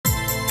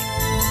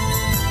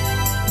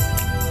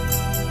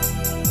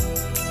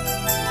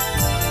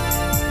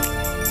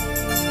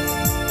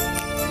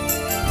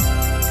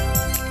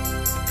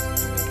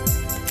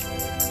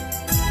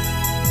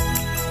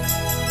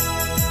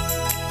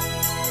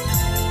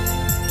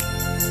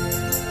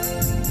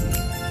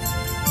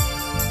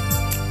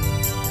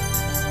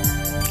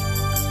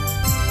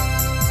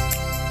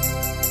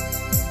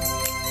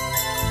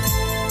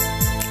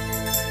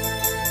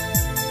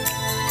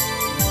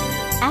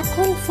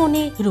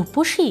ফোনে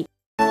রূপসী?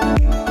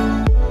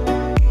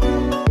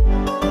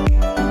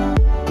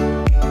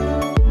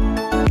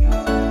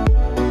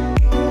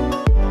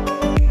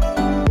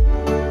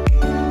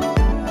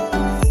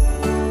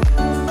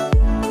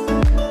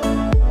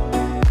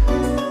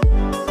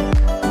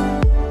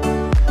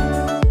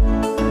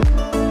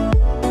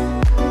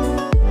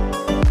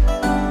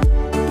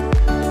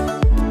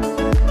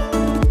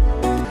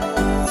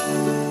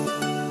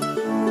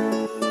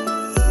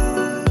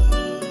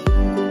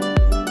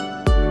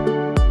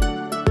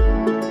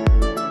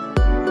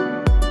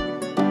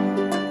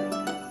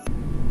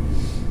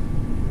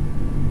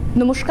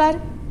 নমস্কার,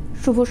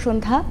 শুভ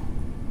সন্ধ্যা।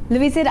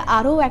 লুইসের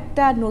আরও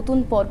একটা নতুন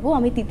পর্ব,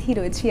 আমি তিথি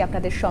রয়েছি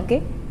আপনাদের সঙ্গে।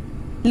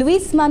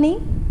 লুইস মানে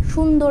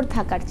সুন্দর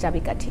থাকার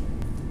চাবিকাঠি।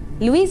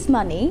 লুইস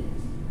মানে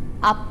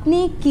আপনি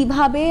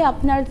কিভাবে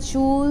আপনার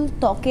চুল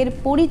ত্বকের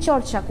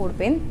পরিচর্যা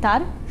করবেন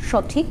তার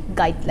সঠিক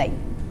গাইডলাইন।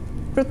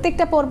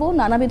 প্রত্যেকটা পর্ব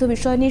নানাবিধ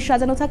বিষয় নিয়ে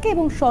সাজানো থাকে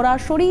এবং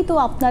সরাসরি তো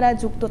আপনারা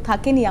যুক্ত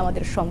থাকেনই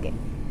আমাদের সঙ্গে।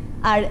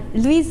 আর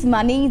লুইস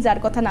মানেই যার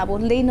কথা না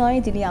বললেই নয়,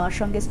 যিনি আমার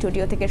সঙ্গে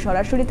স্টুডিও থেকে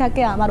সরাসরি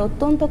থাকে, আমার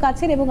অত্যন্ত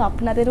কাছের এবং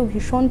আপনাদেরও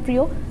ভীষণ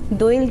প্রিয়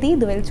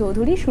দোয়েল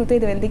চৌধুরী। শুরুতেই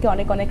দোয়েলদিকে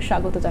অনেক অনেক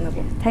স্বাগত জানাবো।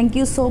 Thank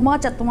you so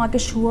much. আর তোমাকে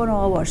শুভ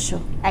নববর্ষ।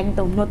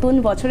 একদম নতুন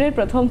বছরের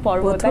প্রথম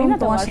পর্ব, তাই না?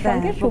 তোমার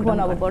সঙ্গে শুভ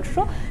নববর্ষ।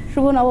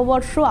 শুভ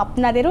নববর্ষ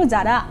আপনাদেরও,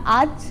 যারা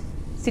আজ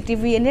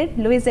সিটিভিএন এর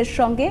লুইসের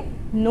সঙ্গে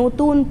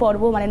নতুন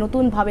পর্ব মানে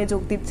নতুন ভাবে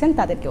যোগ দিচ্ছেন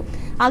তাদেরকেও।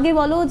 আগে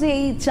বলো যে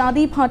এই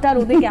চাঁদি ফাঁটা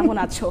রোদে কেমন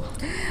আছো?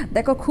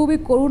 দেখো, খুবই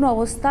করুণ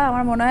অবস্থা।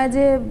 আমার মনে হয়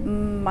যে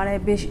মানে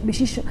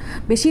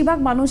বেশিরভাগ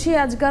মানুষই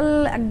আজকাল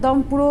একদম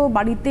পুরো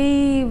বাড়িতেই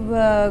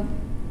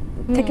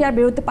থেকে আর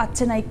বেরোতে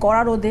পারছে না এই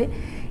কড়া রোদে।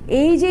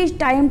 এই যে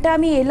টাইমটা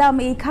আমি এলাম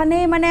এইখানে,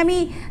 মানে আমি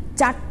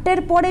 4টের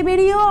পরে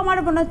বেরিয়েও আমার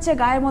মনে হচ্ছে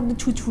গায়ের মধ্যে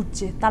ছুঁচ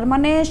ফুটছে। তার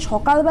মানে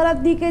সকালবেলার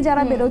দিকে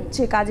যারা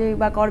বেরোচ্ছে কাজে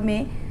বা কর্মে,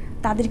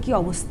 তাদের কি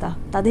অবস্থা,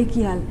 তাদের কি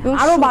হাল,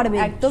 আরো বাড়বে।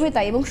 একদমই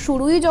তাই। এবং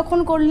শুরুই যখন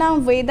করলাম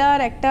ওয়েদার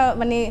একটা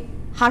মানে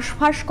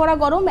হাঁসফাঁস করা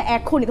গরম,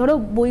 এখনই ধরো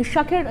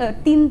বৈশাখের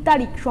 3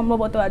 তারিখ,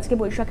 সম্ভবত আজকে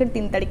বৈশাখের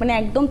 3 তারিখ, মানে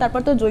একদম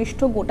তারপর তো জ্যৈষ্ঠ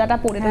গোটাটা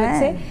পড়ে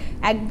রয়েছে,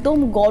 একদম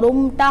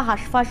গরমটা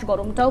হাঁসফাঁস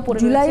গরমটাও পড়ে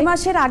রয়েছে। জুলাই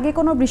মাসের আগে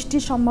কোনো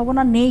বৃষ্টির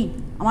সম্ভাবনা নেই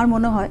আমার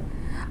মনে হয়।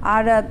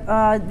 আর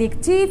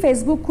দেখছি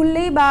ফেসবুক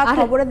খুললেই বা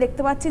খবরে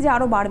দেখতে পাচ্ছি যে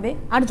আরো বাড়বে।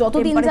 আর যত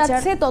দিন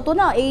যাচ্ছে তত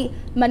না এই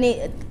মানে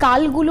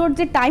কালগুলোর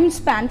যে টাইম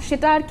স্প্যান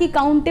সেটা আর কি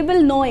কাউন্টেবল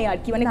নয় আর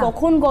কি, মানে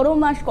কখন গরম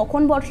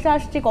কখন বর্ষা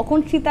আসছে, কখন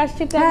শীত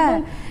আসছে।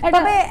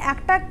 তবে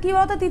একটা কি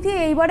বলতো তিথি,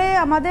 এইবারে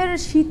আমাদের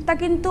শীতটা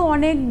কিন্তু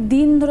অনেক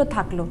দিন ধরে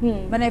থাকলো,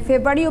 মানে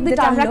ফেব্রুয়ারি অবধি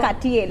আমরা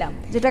কাটিয়ে এলাম।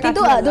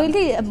 কিন্তু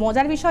দৈলি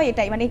মজার বিষয়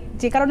এটাই, মানে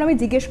যে কারণে আমি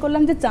জিজ্ঞেস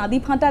করলাম যে চাঁদি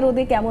ফাঁটা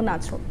রোদে কেমন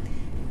আছো।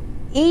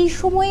 এই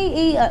সময়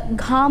এই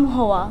ঘাম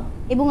হওয়া,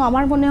 এবং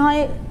আমার মনে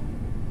হয়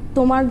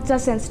তোমার যা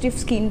সেন্সিটিভ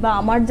স্কিন বা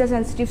আমার যা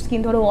সেন্সিটিভ স্কিন,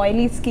 ধরো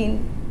অয়েলি স্কিন,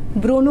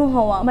 ব্রণ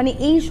হওয়া, মানে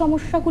এই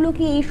সমস্যাগুলো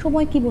কি এই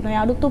সময় কি মনে হয়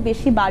আরো তো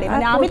বেশি বাড়ে?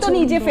 মানে আমি তো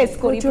নিজে ফেস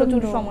করি,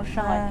 প্রচুর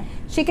সমস্যা হয়।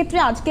 সেক্ষেত্রে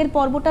আজকের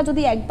পর্বটা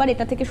যদি একবার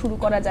এটা থেকে শুরু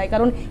করা যায়,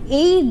 কারণ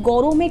এই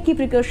গরমে কি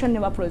প্রিকশন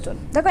নেওয়া প্রয়োজন।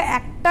 দেখো,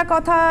 একটা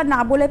কথা না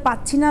বলে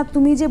পাচ্ছি না,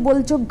 তুমি যে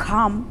বলছো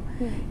ঘাম,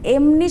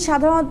 এমনি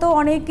সাধারণত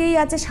অনেকেই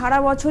আছে সারা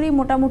বছরই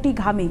মোটামুটি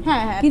ঘামে,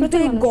 কিন্তু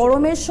এই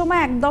গরমের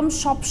সময় একদম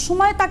সব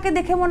সময় তাকে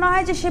দেখে মনে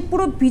হয় যে সে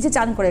পুরো ভিজে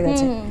চান করে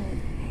গেছে।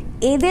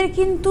 এদের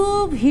কিন্তু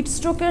হিট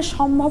স্ট্রোকের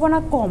সম্ভাবনা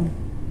কম।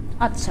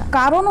 আচ্ছা,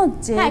 কারণ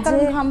হচ্ছে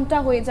ঘামটা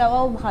হয়ে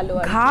যাওয়াও ভালো।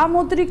 ঘাম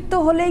অতিরিক্ত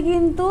হলে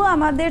কিন্তু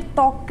আমাদের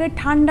ত্বককে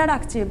ঠান্ডা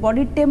রাখছে,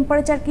 বডির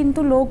টেম্পারেচার কিন্তু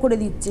লো করে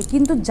দিচ্ছে।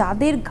 কিন্তু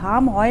যাদের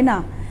ঘাম হয় না,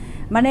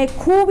 মানে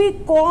খুবই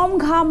কম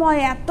ঘাম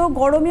হয়, এত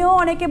গরমেও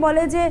অনেকে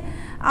বলে যে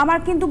আমার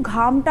কিন্তু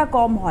ঘামটা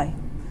কম হয়,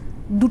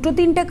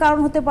 2-3টে কারণ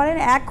হতে পারে।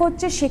 এক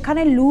হচ্ছে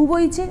সেখানে লু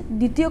বইছে,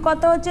 দ্বিতীয়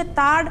কথা হচ্ছে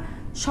তার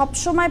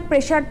সবসময়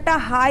প্রেশারটা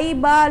হাই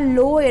বা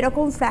লো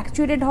এরকম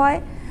ফ্ল্যাকচুয়েটেড হয়,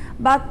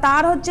 বা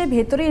তার হচ্ছে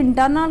ভেতরে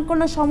ইন্টারনাল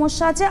কোনো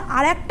সমস্যা আছে,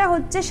 আর একটা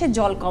হচ্ছে সে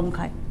জল কম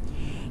খায়।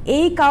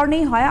 এই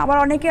কারণেই হয়। আবার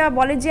অনেকে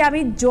বলে যে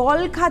আমি জল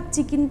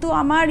খাচ্ছি কিন্তু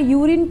আমার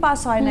ইউরিন পাস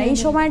হয় না, এই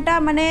সময়টা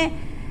মানে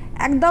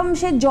একদম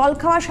সে জল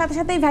খাওয়ার সাথে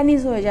সাথেই ভ্যানিশ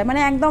হয়ে যায়, মানে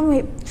একদম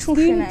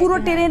স্কিন পুরো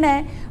টেনে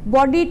নেয়,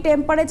 বডির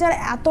টেম্পারেচার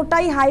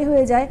এতটাই হাই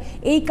হয়ে যায়।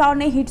 এই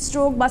কারণে হিট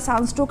স্ট্রোক বা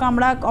সানস্ট্রোক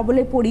আমরা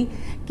কবলে পড়ি।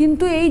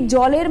 কিন্তু এই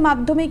জলের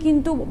মাধ্যমে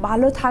কিন্তু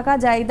ভালো থাকা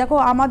যায়। দেখো,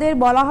 আমাদের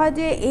বলা হয়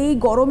যে এই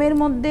গরমের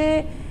মধ্যে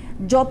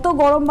যত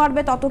গরম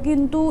বাড়বে তত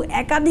কিন্তু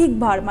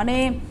একাধিকবার, মানে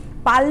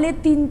পারলে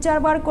 3-4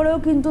 বার করেও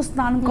কিন্তু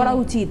স্নান করা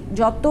উচিত।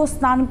 যত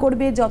স্নান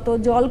করবে, যত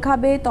জল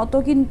খাবে, তত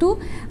কিন্তু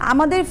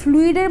আমাদের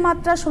ফ্লুইডের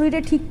মাত্রা শরীরে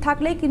ঠিক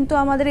থাকলেই কিন্তু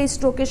আমাদের এই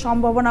স্ট্রোকের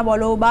সম্ভাবনা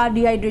বলো বা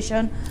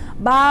ডিহাইড্রেশন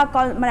বা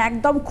মানে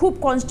একদম খুব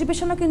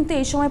কনস্টিপেশনও কিন্তু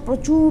এই সময়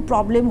প্রচুর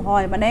প্রবলেম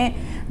হয়। মানে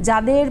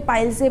যাদের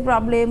পাইলসের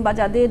প্রবলেম বা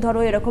যাদের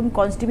ধরো এরকম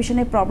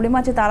কনস্টিপেশনের প্রবলেম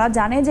আছে, তারা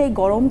জানে যে এই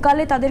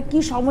গরমকালে তাদের কি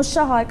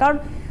সমস্যা হয়। কারণ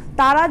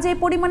তারা যে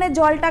পরিমাণে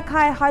জলটা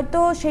খায়, হয়তো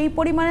সেই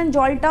পরিমাণে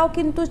জলটাও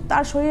কিন্তু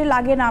তার শরীরে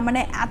লাগে না,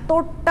 মানে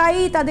এতটাই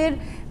তাদের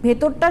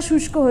ভেতরটা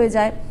শুষ্ক হয়ে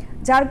যায়,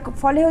 যার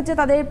ফলে হচ্ছে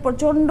তাদের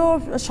প্রচণ্ড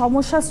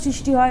সমস্যার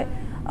সৃষ্টি হয়।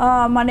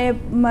 মানে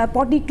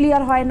পটি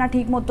ক্লিয়ার হয় না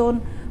ঠিক মতন,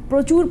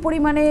 প্রচুর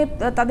পরিমাণে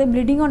তাদের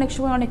ব্লিডিং অনেক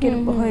সময় অনেকের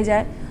হয়ে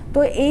যায়।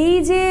 তো এই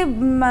যে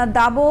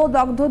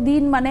দাবদগ্ধ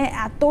দিন মানে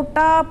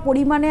এতটা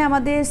পরিমাণে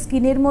আমাদের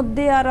স্কিনের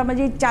মধ্যে, আর আমার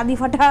যে চাঁদি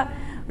ফাটা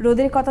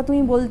রোদের কথা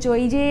তুমি বলছো,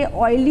 এই যে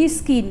অয়েলি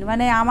স্কিন,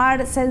 মানে আমার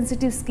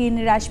সেন্সিটিভ স্কিন,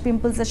 র্যাশ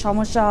পিম্পলসের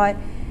সমস্যা হয়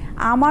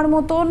আমার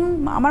মতন,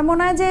 আমার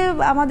মনে হয় যে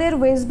আমাদের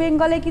ওয়েস্ট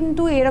বেঙ্গলে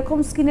কিন্তু এরকম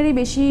স্কিনেরই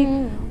বেশি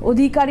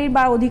অধিকারী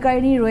বা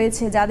অধিকারিণী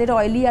রয়েছে, যাদের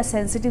অয়েলি আর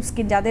সেন্সিটিভ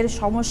স্কিন, যাদের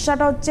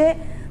সমস্যাটা হচ্ছে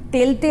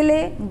তেলতেলে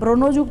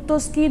ব্রণযুক্ত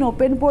স্কিন,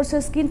 ওপেন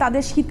পোর্সের স্কিন।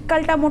 তাদের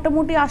শীতকালটা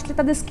মোটামুটি আসলে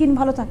তাদের স্কিন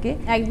ভালো থাকে,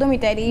 একদমই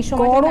তাই। এই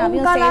সময়টা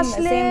গরমকাল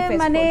আসলে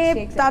মানে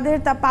তাদের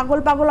পাগল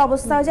পাগল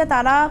অবস্থা হয়ে যায়।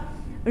 তারা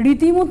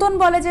রীতিমতন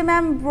বলে যে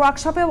ম্যাম,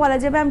 ওয়ার্কশপে বলে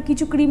যে ম্যাম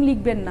কিছু ক্রিম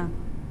লিখবেন না,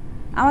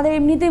 আমাদের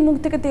এমনিতেই মুখ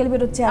থেকে তেল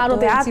বেরোচ্ছে,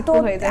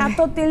 এত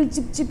তেল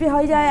চিপচিপে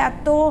হয়ে যায়,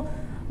 এত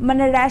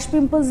মানে র্যাশ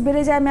পিম্পলস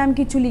বেড়ে যায়, ম্যাম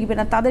কিছু লিখবে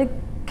না। তাদের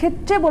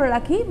ক্ষেত্রে বলে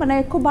রাখি, মানে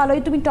খুব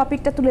ভালোই তুমি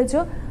টপিকটা তুলেছো।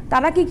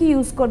 তারা কি কি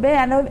ইউজ করবে?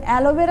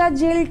 অ্যালোভেরা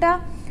জেলটা,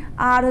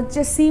 আর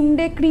হচ্ছে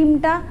সিমডে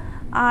ক্রিমটা,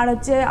 আর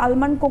হচ্ছে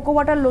আলমন্ড কোকো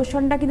ওয়াটার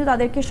লোশনটা কিন্তু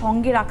তাদেরকে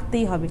সঙ্গে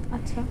রাখতেই হবে।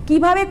 আচ্ছা,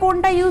 কিভাবে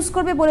কোনটা ইউজ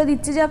করবে বলে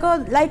দিচ্ছি। যখন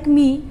লাইক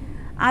মি,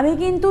 আমি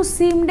কিন্তু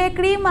সিমডে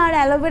ক্রিম আর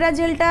অ্যালোভেরা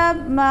জেলটা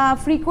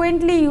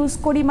ফ্রিকোয়েন্টলি ইউজ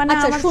করি, মানে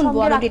আমার শুনবো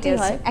সঙ্গে আরো রাখতেই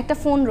ডিটেইলস। হয়। একটা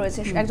ফোন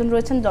রয়েছে, একজন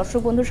রয়েছেন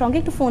দর্শক বন্ধুর সঙ্গে,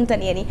 একটু ফোনটা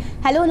নিয়ে নি।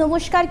 হ্যালো,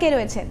 নমস্কার, কে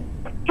রয়েছেন?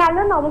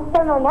 হ্যালো,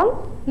 নমস্কার ম্যাডাম।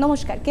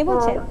 নমস্কার, কে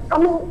বলছেন?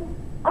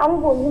 আমি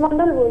বন্ধু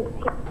মন্ডল বলছি।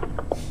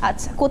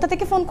 আচ্ছা, কোথা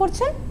থেকে ফোন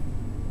করছেন?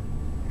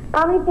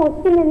 আমি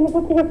পশ্চিম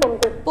মেদিনীপুর থেকে ফোন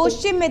করছি।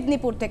 পশ্চিম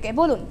মেদিনীপুর থেকে,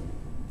 বলুন।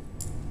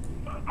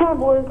 হ্যাঁ,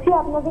 বলছি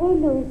আপনাদের এই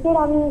লুইসের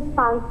আমি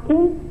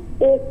সানস্ক্রিন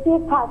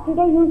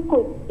SPF30টা ইউজ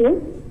করছি।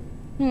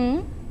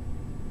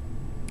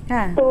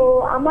 হ্যাঁ, তো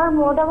আমার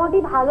মোটামুটি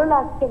ভালো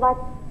লাগছে, বাট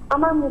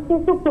আমার মুখে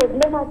একটু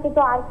প্রবলেম আছে।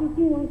 তো আর কি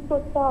কি ইউজ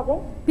করতে হবে?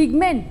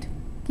 পিগমেন্ট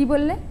কি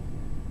বললে,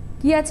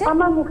 কি আছে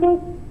আমার মুখে?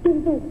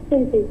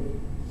 কিন্তু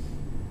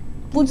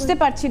বুঝতে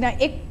পারছি না,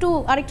 একটু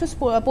আরেকটু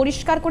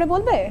পরিষ্কার করে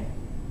বলবে?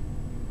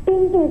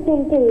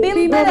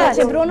 পিম্পল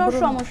আছে, ব্রণর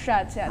সমস্যা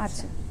আছে।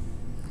 আচ্ছা,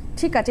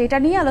 ঠিক আছে, এটা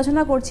নিয়ে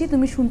আলোচনা করছি,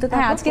 তুমি শুনতে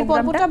থাকো। আজকে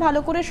পর্বটা ভালো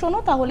করে শোনো,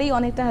 তাহলেই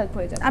অনেকটা হেল্প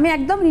হয়ে যাবে। আমি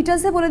একদম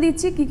ডিটেলসে বলে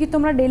দিচ্ছি কি কি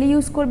তোমরা ডেলি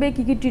ইউজ করবে,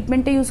 কি কি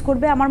ট্রিটমেন্টে ইউজ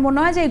করবে। আমার মনে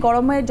হয় যে এই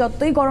গরমে,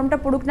 যতই গরমটা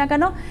পড়ুক না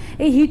কেন,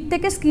 এই হিট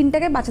থেকে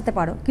স্কিনটাকে বাঁচাতে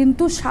পারো,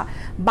 কিন্তু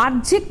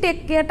বাহ্যিক টেক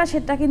কেয়ারটা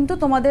সেটা কিন্তু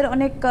তোমাদের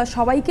অনেক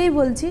সবাইকেই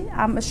বলছি,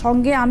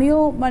 সঙ্গে আমিও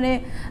মানে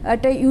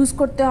এটা ইউজ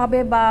করতে হবে,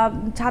 বা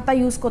ছাতা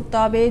ইউজ করতে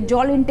হবে,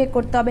 জল ইনটেক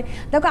করতে হবে।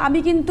 দেখো আমি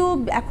কিন্তু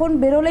এখন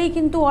বেরোলেই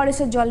কিন্তু ওআরএস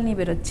এর জল নিয়ে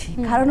বেরোচ্ছি,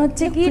 কারণ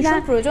হচ্ছে কি না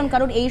প্রয়োজন,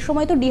 কারণ এই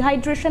সময় তো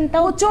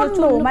ডিহাইড্রেশনটাও প্রচন্ড,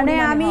 মানে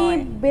আমি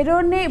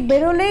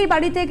বেরোলেই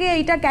বাড়ি থেকে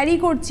এইটা ক্যারি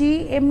করছি,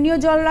 এমনিও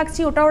জল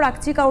রাখছি, ওটাও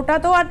রাখছি, কারণ ওটা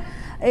তো আর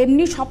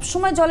এমনি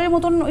সবসময় জলের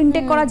মতন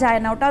ইনটেক করা যায়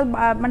না, ওটা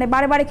মানে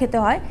বারে বারে খেতে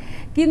হয়।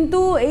 কিন্তু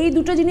এই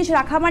দুটো জিনিস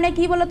রাখা মানে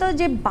কি বলতো,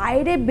 যে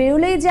বাইরে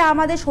বেরোলেই যে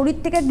আমাদের শরীর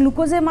থেকে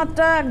গ্লুকোজের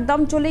মাত্রা একদম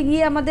চলে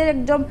গিয়ে আমাদের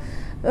একদম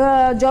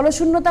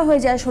জলশূন্যতা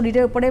হয়ে যায়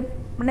শরীরের উপরে,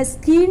 মানে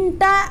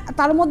স্কিনটা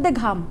তার মধ্যে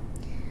ঘাম,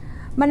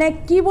 মানে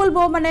কি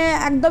বলবো, মানে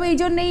একদম এই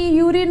জন্যই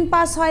ইউরিন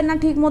পাস হয় না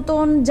ঠিক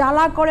মতন,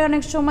 জ্বালা করে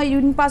অনেক সময়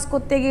ইউরিন পাস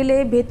করতে গেলে,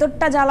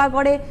 ভেতরটা জ্বালা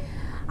করে,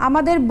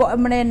 আমাদের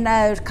মানে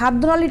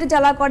খাদ্যনালীটা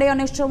জ্বালা করে,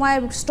 অনেক সময়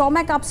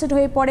স্টমাক আপসেট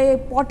হয়ে পড়ে,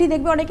 পটি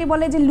দেখবে অনেকে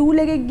বলে যে লু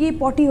লেগে গিয়ে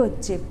পটি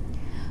হচ্ছে,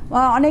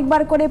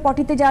 অনেকবার করে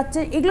পটিতে যাচ্ছে,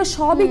 এগুলো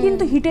সবই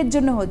কিন্তু হিটের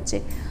জন্য হচ্ছে।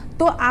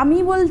 তো আমি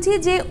বলছি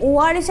যে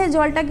ওআরএসের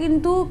জলটা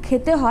কিন্তু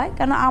খেতে হয়,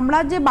 কারণ আমরা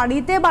যে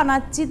বাড়িতে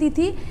বানাচ্ছি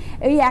তিথি,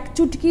 এই 1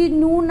 চুটকি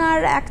নুন আর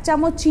 1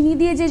 চামচ চিনি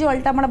দিয়ে যে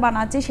জলটা আমরা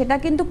বানাচ্ছি, সেটা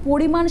কিন্তু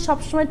পরিমাণ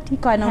সবসময়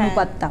ঠিক হয় না,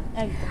 অনুপাতটা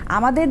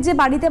আমাদের যে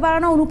বাড়িতে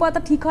বানানো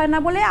অনুপাতটা ঠিক হয় না,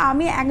 বলে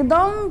আমি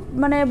একদম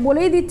মানে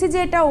বলেই দিচ্ছি যে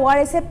এটা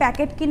ওআরএসের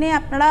প্যাকেট কিনে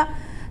আপনারা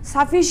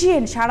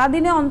সাফিসিয়েন্ট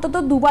সারাদিনে অন্তত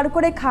 2বার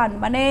করে খান,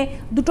 মানে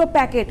 2টো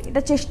প্যাকেট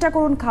এটা চেষ্টা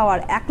করুন খাওয়ার।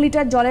 1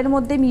 লিটার জলের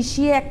মধ্যে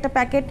মিশিয়ে একটা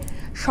প্যাকেট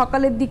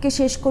সকালের দিকে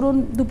শেষ করুন,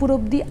 দুপুর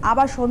অবধি,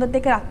 আবার সন্ধ্যা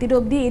থেকে রাত্রির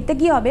অবধি। এতে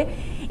কি হবে,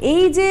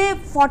 এই যে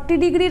 40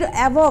 ডিগ্রির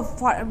অ্যাবভ,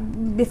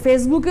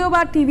 ফেসবুকেও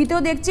বা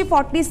টিভিতেও দেখছি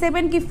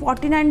 47 কি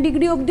 49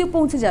 ডিগ্রি অবধিও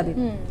পৌঁছে যাবে,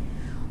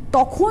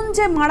 তখন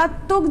যে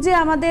মারাত্মক যে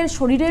আমাদের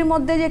শরীরের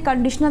মধ্যে যে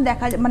কন্ডিশনার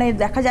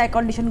দেখা যায়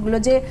কন্ডিশনগুলো,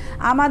 যে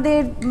আমাদের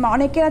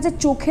অনেকের আছে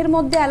চোখের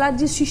মধ্যে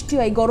অ্যালার্জির সৃষ্টি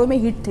হয় গরমে,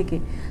 হিট থেকে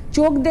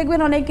চোখ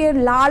দেখবেন অনেকের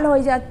লাল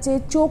হয়ে যাচ্ছে,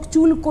 চোখ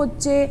চুল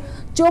করছে,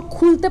 চোখ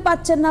খুলতে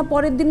পারছেন না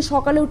পরের দিন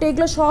সকালে উঠে,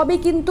 এগুলো সবই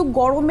কিন্তু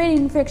গরমের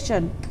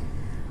ইনফেকশন।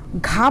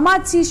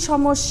 ঘামাচির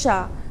সমস্যা,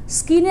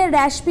 স্কিনের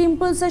র্যাশ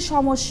পিম্পলসের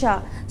সমস্যা,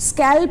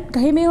 স্ক্যাল্প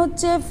ঘেমে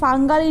হচ্ছে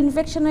ফাঙ্গাল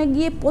ইনফেকশন হয়ে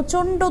গিয়ে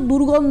প্রচণ্ড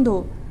দুর্গন্ধ,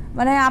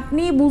 মানে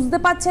আপনি বুঝতে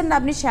পারছেন না,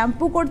 আপনি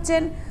শ্যাম্পু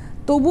করছেন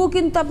তবুও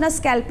কিন্তু আপনার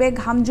স্ক্যাল্পে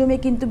ঘাম জমে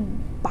কিন্তু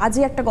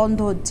বাজে একটা গন্ধ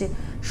হচ্ছে।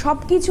 সব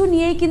কিছু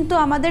নিয়েই কিন্তু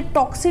আমাদের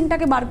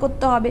টক্সিনটাকে বার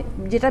করতে হবে,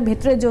 যেটা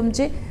ভেতরে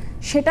জমছে,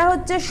 সেটা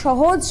হচ্ছে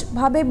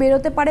সহজভাবে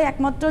বেরোতে পারে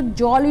একমাত্র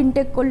জল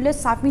ইনটেক করলে,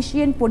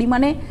 সাফিসিয়েন্ট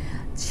পরিমাণে।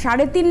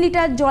 3.5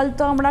 লিটার জল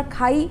তো আমরা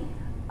খাই,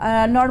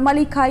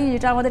 নর্মালি খাই,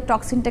 যেটা আমাদের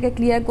টক্সিনটাকে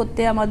ক্লিয়ার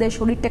করতে, আমাদের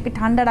শরীরটাকে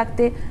ঠান্ডা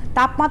রাখতে,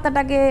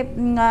 তাপমাত্রাটাকে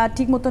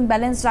ঠিক মতন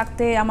ব্যালেন্স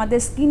রাখতে, আমাদের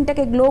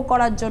স্কিনটাকে গ্লো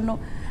করার জন্য,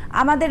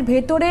 আমাদের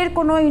ভেতরের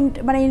কোনো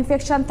মানে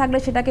ইনফেকশান থাকলে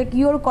সেটাকে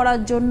কিওর করার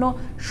জন্য,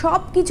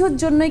 সব কিছুর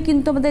জন্যই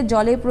কিন্তু আমাদের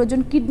জলের প্রয়োজন,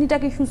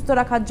 কিডনিটাকে সুস্থ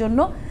রাখার জন্য।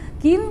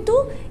 কিন্তু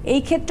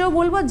এই ক্ষেত্রেও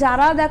বলবো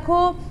যারা দেখো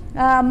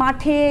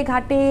মাঠে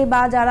ঘাটে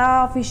বা যারা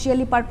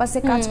অফিসিয়ালি পারপাসে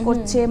কাজ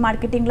করছে,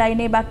 মার্কেটিং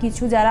লাইনে বা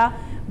কিছু, যারা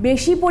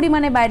বেশি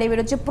পরিমাণে বাইরে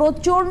বেরোচ্ছে,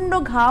 প্রচণ্ড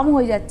ঘাম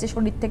হয়ে যাচ্ছে,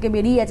 শরীর থেকে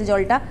বেরিয়ে যাচ্ছে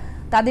জলটা,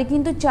 তাদের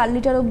কিন্তু 4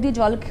 লিটার অবধি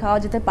জল খাওয়া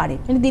যেতে পারে।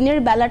 দিনের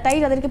বেলাটাই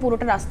তাদেরকে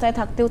পুরোটা রাস্তায়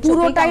থাকতে হচ্ছে,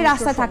 পুরোটাই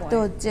রাস্তায় থাকতে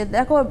হচ্ছে।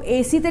 দেখো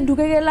এসিতে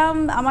ঢুকে গেলাম,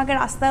 আমাকে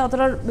রাস্তায়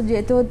অতটা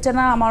যেতে হচ্ছে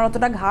না, আমার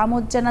অতটা ঘাম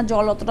হচ্ছে না,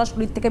 জল অতটা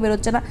শরীর থেকে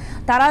বেরোচ্ছে না।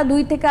 তারা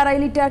 2 থেকে 2.5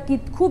 লিটার, কি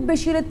খুব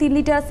বেশি হলে 3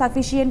 লিটার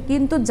সাফিসিয়েন্ট।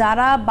 কিন্তু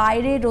যারা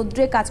বাইরে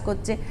রোদ্রে কাজ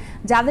করছে,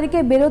 যাদেরকে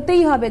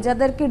বেরোতেই হবে,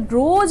 যাদেরকে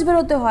রোজ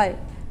বেরোতে হয়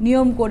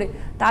নিয়ম করে,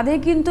 তাদের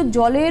কিন্তু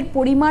জলের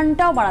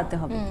পরিমাণটাও বাড়াতে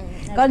হবে।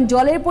 কারণ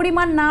জলের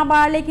পরিমাণ না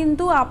বাড়ালে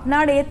কিন্তু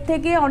আপনার এর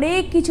থেকে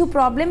অনেক কিছু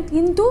প্রবলেম।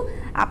 কিন্তু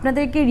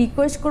আপনাদেরকে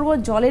রিকোয়েস্ট করব,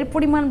 জলের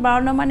পরিমাণ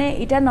বাড়ানো মানে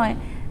এটা নয়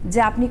যে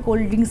আপনি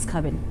কোল্ড ড্রিঙ্কস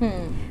খাবেন।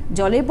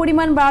 জলের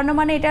পরিমাণ বাড়ানো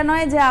মানে এটা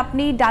নয় যে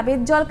আপনি ডাবের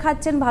জল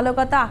খাচ্ছেন, ভালো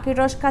কথা, আখের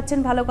রস খাচ্ছেন,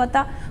 ভালো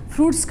কথা,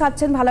 ফ্রুটস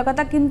খাচ্ছেন, ভালো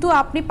কথা, কিন্তু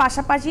আপনি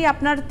পাশাপাশি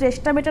আপনার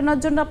তেষ্টা মেটানোর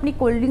জন্য আপনি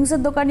কোল্ড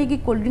ড্রিঙ্কসের দোকানে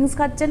গিয়ে কোল্ড ড্রিঙ্কস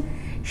খাচ্ছেন,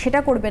 সেটা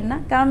করবেন না।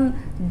 কারণ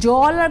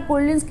জল আর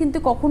কোল্ড ড্রিঙ্কস কিন্তু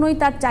কখনোই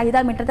তার চাহিদা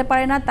মেটাতে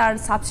পারে না, তার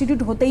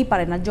সাবস্টিটিউট হতেই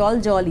পারে না।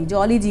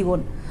 জলই জীবন।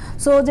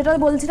 সো যেটা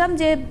বলছিলাম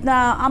যে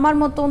আমার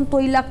মতন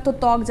তৈলাক্ত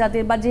ত্বক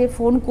যাদের, বা যে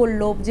ফোন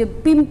করলো যে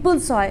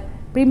পিম্পলস হয়,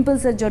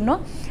 পিম্পলসের জন্য,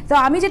 তো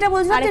আমি যেটা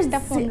বলছিলাম যে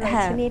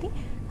হ্যাঁ,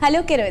 হ্যালো,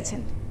 কে রয়েছেন?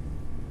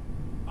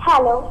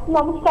 হ্যালো,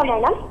 নমস্কার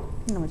ম্যাডাম।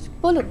 নমস্কার,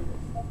 বলুন।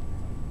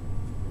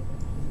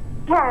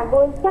 হ্যাঁ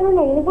বলছি, আমি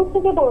মেদিনীপুর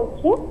থেকে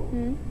বলছি।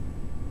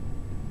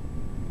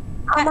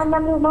 আমার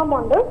নাম রুমা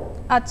মন্ডল।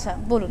 আচ্ছা,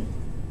 বলুন।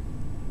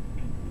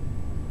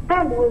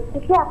 হ্যাঁ বলছি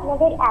কি,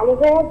 আপনাদের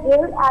অ্যালোভেরা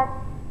জেল আর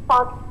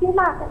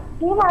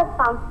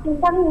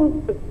সানস্ক্রিনটা আমি ইউজ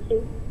করছি।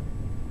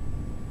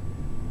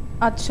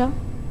 আচ্ছা,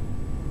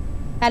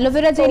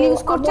 অ্যালোভেরা জেল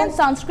ইউজ করছেন,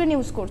 সানস্ক্রিন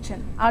ইউজ করছেন,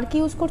 আর কি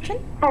ইউজ করছেন?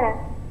 হ্যাঁ,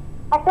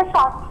 একটা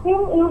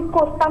সানস্ক্রিন ইউজ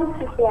করতাম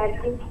শীতে আর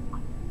কি।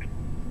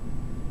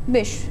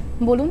 বেশ,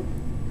 বলুন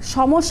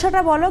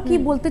সমস্যাটা বলো, কি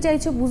বলতে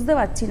চাইছো বুঝতে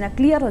পারছি না,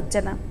 ক্লিয়ার হচ্ছে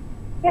না।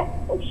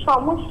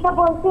 সমস্যা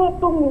বলতে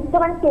একটু মুখটা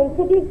মানে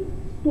সেন্সিটিভ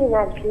স্কিন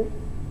আর কি,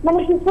 মানে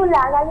কিছু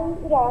লাগালে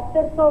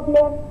র্যাশের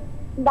প্রবলেম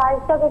বা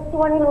এসব একটু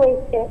মানে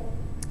রয়েছে।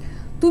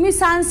 তুমি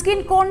সানস্ক্রিন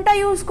কোনটা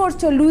ইউজ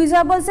করছো? লুইস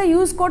হার্বালস এ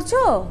ইউজ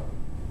করছো?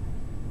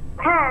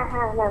 হ্যাঁ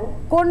হ্যাঁ ম্যাম।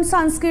 কোন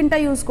সানস্ক্রিনটা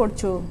ইউজ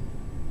করছো?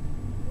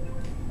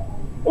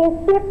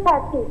 SPF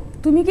 30।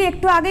 তুমি কি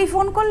একটু আগেই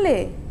ফোন করলে?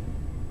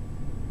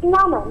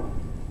 না ম্যাম।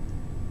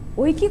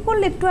 ওই কি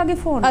করলে একটু আগে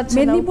ফোন?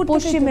 মেদিনীপুর,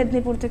 পশ্চিম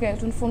মেদিনীপুর থেকে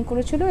একজন ফোন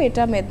করেছিল,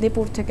 এটা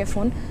মেদিনীপুর থেকে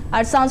ফোন।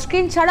 আর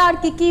সানস্ক্রিন ছাড়া আর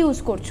কি কি ইউজ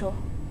করছো?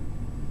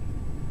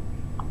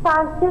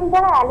 সানস্ক্রিন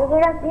ছাড়া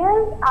অ্যালোভেরা জেল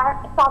আর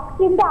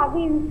সানস্ক্রিনটা আগে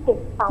ইউজ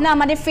করতাম। না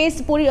মানে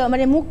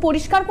মানে মুখ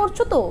পরিষ্কার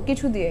করছো তো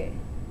কিছু দিয়ে?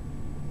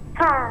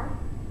 হ্যাঁ।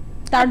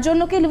 তার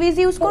জন্য কি লুইস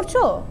ইউজ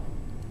করছো?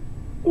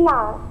 না,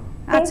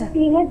 আচ্ছা,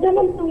 স্কিনের জন্য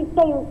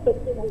লুইসটা ইউজ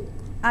করতে হবে।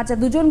 আচ্ছা,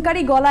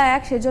 দুজনকারই গলা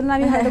এক, সেজন্য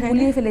আমি হয়তো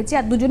গুলিয়ে ফেলেছি।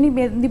 আর দুজনই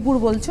মেদিনীপুর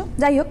বলছো,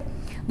 যাই হোক,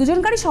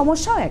 দুজনকারই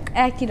সমস্যাও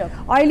একই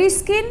রকম। অয়েলি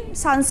স্কিন,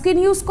 সানস্ক্রিন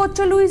ইউজ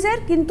করছো লুইজের,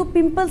 কিন্তু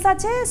পিম্পলস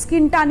আছে,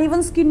 স্কিনটা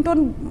আনইভেন স্কিন টোন,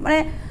 মানে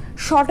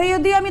শর্টে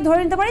যদি আমি ধরে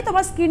নিতে পারি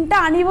তোমার স্কিনটা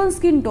আনইভেন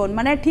স্কিন টোন,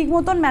 মানে ঠিক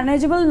মতন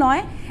ম্যানেজেবল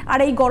নয়। আর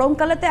এই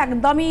গরমকালে তো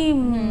একদমই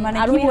মানে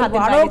আরো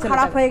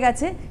খারাপ হয়ে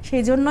গেছে,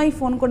 সেই জন্যই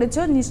ফোন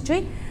করেছো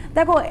নিশ্চয়ই।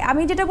 দেখো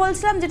আমি যেটা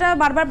বলছিলাম, যেটা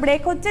বারবার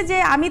ব্রেক হচ্ছে, যে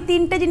আমি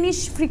 3টে জিনিস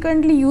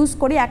ফ্রিকোয়েন্টলি ইউজ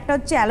করি। একটা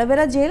হচ্ছে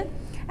অ্যালোভেরা জেল,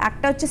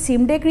 একটা হচ্ছে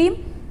সিমডে ক্রিম,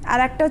 আর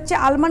একটা হচ্ছে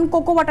আলমন্ড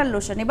কোকো বাটার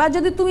লোশন। এবার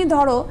যদি তুমি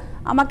ধরো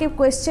আমাকে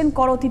কোয়েশ্চেন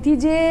করো তিথি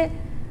যে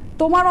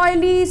তোমার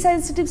অয়েলি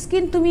সেন্সিটিভ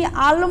স্কিন, তুমি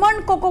আলমন্ড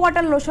কোকো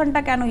বাটার লোশনটা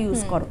কেন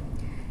ইউজ করো?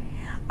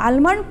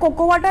 আলমন্ড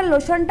কোকো ওয়াটার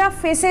লোশনটা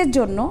ফেসের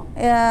জন্য,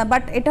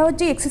 বাট এটা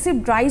হচ্ছে এক্সেসিভ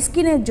ড্রাই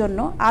স্কিনের জন্য।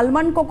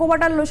 আলমন্ড কোকো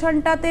ওয়াটার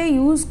লোশনটাতে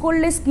ইউজ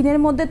করলে স্কিনের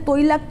মধ্যে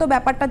তৈলাক্ত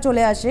ব্যাপারটা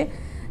চলে আসে।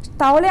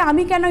 তাহলে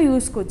আমি কেন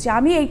ইউজ করছি?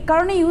 আমি এই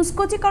কারণে ইউজ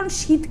করছি, কারণ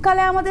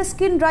শীতকালে আমাদের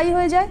স্কিন ড্রাই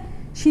হয়ে যায়।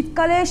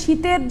 শীতকালে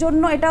শীতের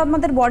জন্য এটা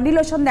আমাদের বডি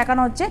লোশন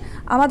দেখানো হচ্ছে।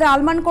 আমাদের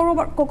আলমন্ড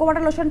কোকো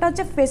ওয়াটার লোশনটা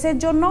হচ্ছে ফেসের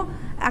জন্য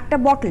একটা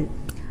বটল,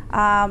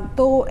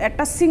 তো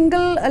একটা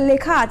সিঙ্গেল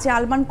লেখা আছে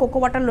আলমন্ড কোকো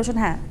ওয়াটার লোশন।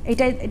 হ্যাঁ,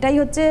 এটাই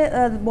হচ্ছে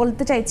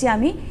বলতে চাইছি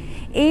আমি।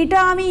 এইটা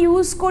আমি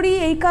ইউজ করি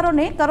এই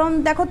কারণে, কারণ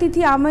দেখো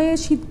তিথি, আমি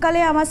শীতকালে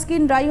আমার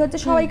স্কিন ড্রাই হচ্ছে,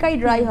 সবাইকাই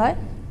ড্রাই হয়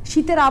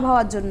শীতের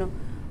আবহাওয়ার জন্য,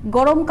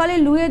 গরমকালে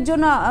লুয়ের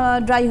জন্য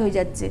ড্রাই হয়ে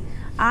যাচ্ছে।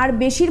 আর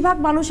বেশিরভাগ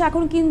মানুষ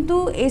এখন কিন্তু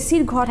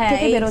এসির ঘর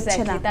থেকে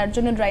বেরোচ্ছে না, তার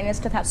জন্য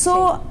ড্রাইনেসটা থাকছে। সো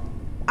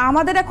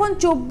আমাদের এখন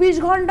 24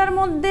 ঘন্টার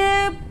মধ্যে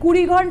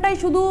 20 ঘন্টায়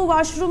শুধু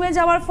ওয়াশরুমে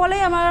যাওয়ার ফলে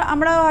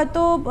আমরা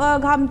হয়তো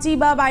ঘামছি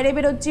বা বাইরে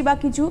বেরোচ্ছি বা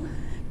কিছু,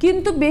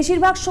 কিন্তু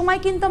বেশিরভাগ সময়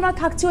কিন্তু আমরা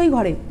থাকছি ওই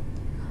ঘরে,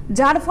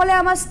 যার ফলে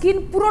আমার স্কিন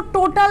পুরো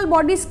টোটাল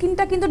বডি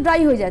স্কিনটা কিন্তু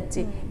ড্রাই হয়ে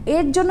যাচ্ছে।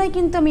 এর জন্যই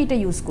কিন্তু আমি এটা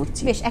ইউজ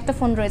করছি। বেশ, একটা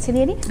ফোন রয়েছে,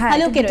 নিয়ে নি।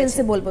 হ্যালো, কে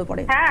রয়েছে বলবো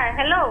পরে। হ্যাঁ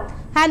হ্যালো।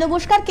 হ্যাঁ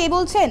নমস্কার, কে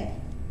বলছেন?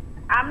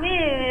 আমি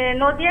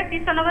নদিয়া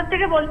কৃষ্ণনগর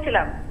থেকে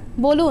বলছিলাম।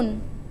 বলুন।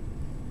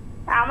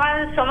 আমার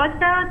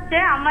সমস্যা হচ্ছে,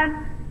 আমার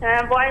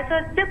বয়স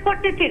হচ্ছে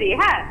 43।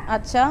 হ্যাঁ,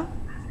 আচ্ছা।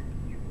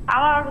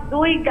 আমার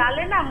 2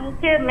 গালে না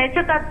মুখে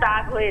মেছোতার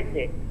দাগ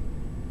হয়েছে।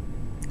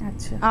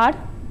 আচ্ছা। আর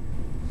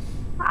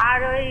আর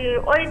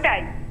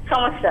ওইটাই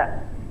সমস্যা।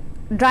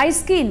 Dry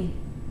skin?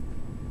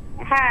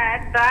 হ্যাঁ,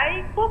 ড্রাই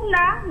খুব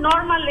না,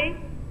 নর্মালি।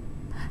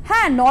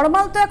 হ্যাঁ,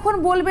 নর্মাল তো এখন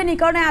বলবেনই,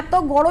 কারণ এত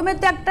গরমে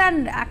তো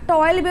একটা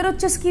অয়েল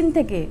বেরোচ্ছে স্কিন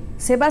থেকে,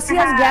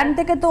 সেবাসিয়াস গ্ল্যান্ড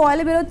থেকে তো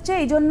অয়েল বেরোচ্ছে,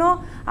 এই জন্য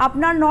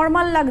আপনার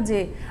নর্মাল লাগছে।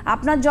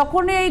 আপনার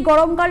যখন এই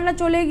গরমকালটা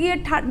চলে গিয়ে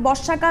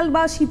বর্ষাকাল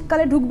বা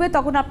শীতকালে ঢুকবে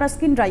তখন আপনার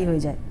স্কিন ড্রাই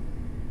হয়ে যায়,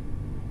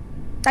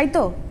 তাই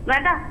তো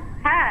ম্যাডাম?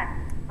 হ্যাঁ,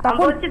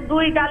 তখন বলছি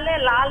 2 গালে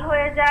লাল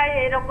হয়ে যায়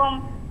এরকম।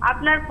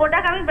 আপনার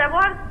প্রোডাক্ট আমি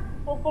ব্যবহার,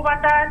 কোকো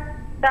বাটার,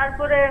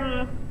 তারপরে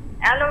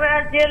অ্যালোভেরা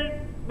জেল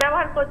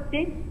ব্যবহার করছি।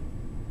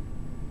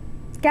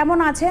 কেমন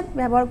আছেন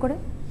ব্যবহার করে?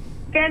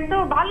 কিন্তু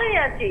ভালোই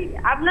আছি।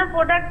 আপনার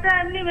প্রোডাক্টটা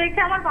এমনি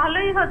মেখে আমার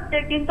ভালোই হচ্ছে,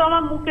 কিন্তু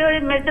আমার মুখে ওই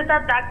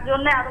মেচেটার দাগ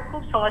জন্য আরো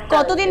খুব সমস্যা।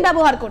 কতদিন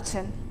ব্যবহার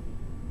করছেন?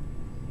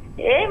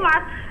 এই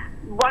মাস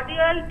বডি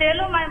অয়েল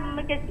তেলও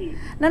মেখেছি।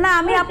 না না,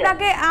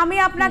 আমি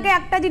আপনাকে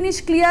একটা জিনিস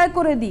ক্লিয়ার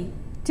করে দিই,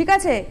 ঠিক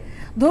আছে?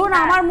 ধরুন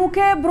আমার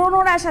মুখে ব্রণ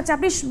র্যাশ আছে,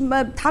 আপনি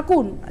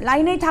থাকুন,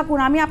 লাইনেই থাকুন,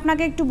 আমি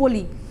আপনাকে একটু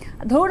বলি।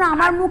 ধরুন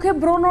আমার মুখে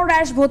ব্রণ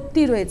র্যাশ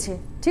ভর্তি রয়েছে,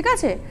 ঠিক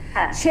আছে?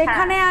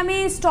 সেখানে আমি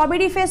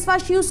স্ট্রবেরি ফেস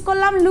ওয়াশ ইউজ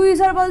করলাম Luis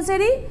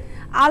হার্বালসেরই,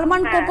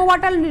 almond cocoa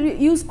water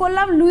use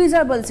করলাম লুইস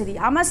হার্বালসেরই,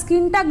 আমার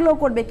স্কিনটা গ্লো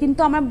করবে,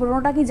 কিন্তু আমার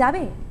ব্রণটা কি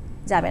যাবে?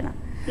 যাবে না।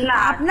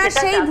 আপনার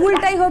সেই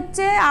ভুলটাই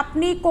হচ্ছে,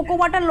 আপনি কোকো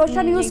ওয়াটার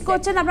লোশন ইউজ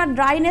করছেন, আপনার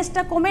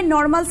ড্রাইনেসটা কমে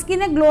নর্মাল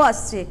স্কিনে গ্লো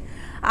আসছে।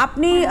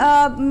 আপনি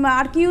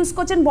আর কি ইউজ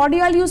করছেন? বডি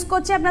অয়েল ইউজ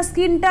করছে, আপনার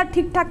স্কিনটা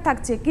ঠিকঠাক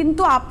থাকছে,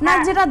 কিন্তু আপনার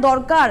যেটা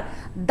দরকার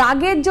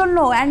দাগের জন্য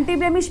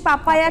অ্যান্টিব্লেমিশ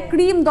পাপায়া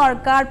ক্রিম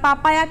দরকার,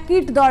 পাপায়া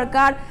কিট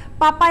দরকার,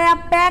 পাপায়া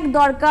প্যাক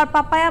দরকার,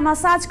 পাপায়া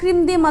মাসাজ ক্রিম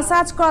দিয়ে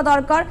মাসাজ করা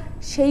দরকার,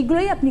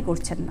 সেইগুলোই আপনি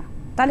করছেন না,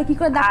 তাহলে কি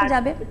করে দাগটা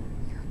যাবে?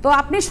 তো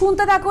আপনি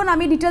শুনতে থাকুন,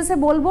 আমি ডিটেলসে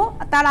বলবো।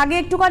 তার আগে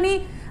একটুখানি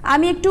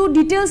আমি একটু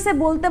ডিটেলসে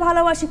বলতে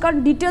ভালোবাসি, কারণ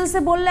ডিটেলসে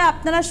বললে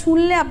আপনারা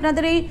শুনলে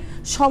আপনাদের এই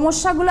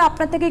সমস্যাগুলো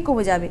আপনার থেকেই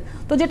কমে যাবে।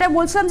 তো যেটা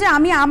বলছিলাম যে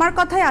আমি আমার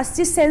কথায়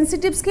আসছি,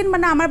 সেন্সিটিভ স্কিন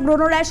মানে আমার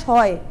ব্রণ র্যাশ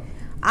হয়,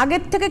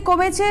 আগের থেকে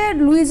কমেছে,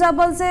 লুইস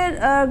হার্বালসের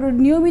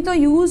নিয়মিত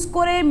ইউজ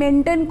করে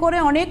মেনটেন করে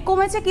অনেক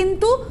কমেছে,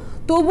 কিন্তু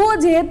তবুও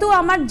যেহেতু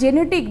আমার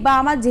জেনেটিক বা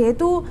আমার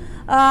যেহেতু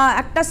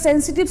একটা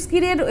সেন্সিটিভ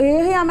স্কিনের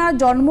আমার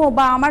জন্ম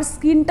বা আমার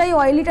স্কিনটাই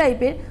অয়েলি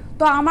টাইপের,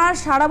 তো আমার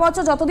সারা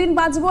বছর যতদিন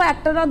বাঁচবো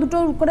একটা না দুটো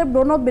করে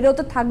ব্রণ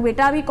বেরোতে থাকবে,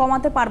 এটা আমি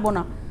কমাতে পারবো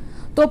না।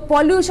 তো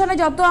পলিউশনে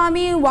যত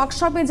আমি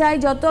ওয়ার্কশপে যাই,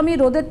 যত আমি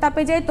রোদের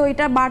তাপে যাই, তো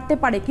এটা বাড়তে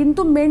পারে,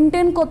 কিন্তু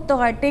মেনটেন করতে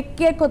হয়, টেক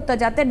কেয়ার করতে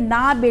হয় যাতে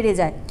না বেড়ে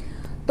যায়।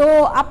 তো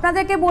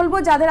আপনাদেরকে বলবো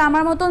যাদের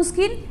আমার মতন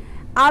skin,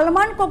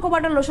 almond cocoa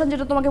butter lotion,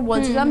 যেটা তোমাকে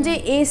বলছিলাম যে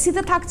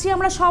এসিতে থাকছি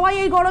আমরা সবাই,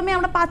 এই গরমে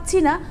আমরা পাচ্ছি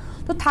না,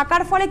 তো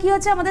থাকার ফলে কি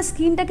হচ্ছে আমাদের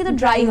স্কিনটা কিন্তু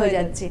ড্রাই হয়ে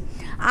যাচ্ছে।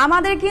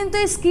 আমাদের কিন্তু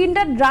এই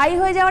স্কিনটা ড্রাই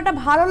হয়ে যাওয়াটা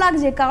ভালো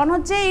লাগছে, কারণ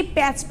হচ্ছে এই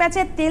প্যাচ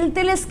প্যাচে তেল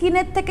তেলে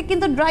স্কিনের থেকে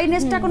কিন্তু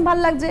ড্রাইনেসটা এখন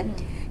ভালো লাগছে,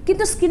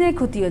 কিন্তু স্কিনের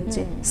ক্ষতি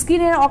হচ্ছে,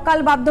 স্কিনের অকাল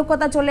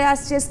বার্ধক্যতা চলে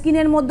আসছে,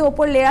 স্কিনের মধ্যে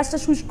ওপর লেয়ারটা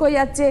শুষ্ক হয়ে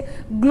যাচ্ছে,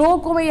 গ্লো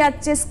কমে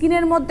যাচ্ছে,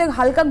 স্কিনের মধ্যে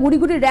হালকা গুড়ি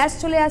গুড়ি র্যাশ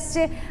চলে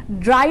আসছে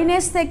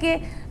ড্রাইনেস থেকে,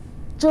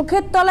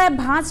 চোখের তলায়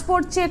ভাঁজ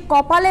পড়ছে,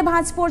 কপালে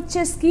ভাঁজ পড়ছে,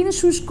 স্কিন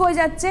শুষ্ক হয়ে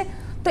যাচ্ছে।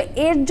 তো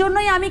এর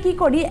জন্যই আমি কি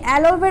করি,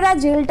 অ্যালোভেরা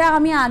জেলটা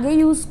আমি আগে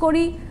ইউজ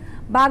করি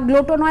বা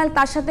গ্লোটন অয়েল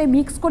তার সাথে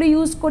মিক্স করে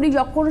ইউজ করি,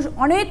 যখন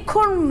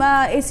অনেকক্ষণ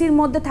এসির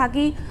মধ্যে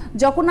থাকি,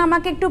 যখন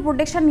আমাকে একটু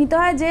প্রোটেকশন নিতে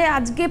হয় যে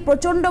আজকে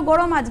প্রচণ্ড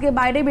গরম, আজকে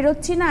বাইরে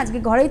বেরোচ্ছি না, আজকে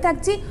ঘরেই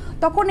থাকছি,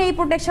 তখন এই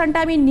প্রোটেকশনটা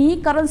আমি নিই,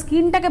 কারণ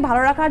স্কিনটাকে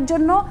ভালো রাখার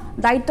জন্য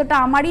দায়িত্বটা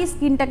আমারই,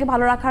 স্কিনটাকে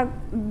ভালো রাখার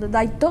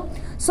দায়িত্ব।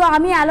 সো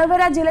আমি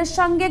অ্যালোভেরা জেলের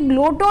সঙ্গে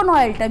গ্লোটন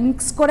অয়েলটা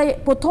মিক্স করে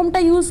প্রথমটা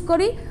ইউজ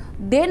করি,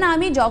 দেন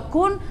আমি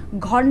যখন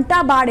ঘন্টা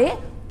বাড়ে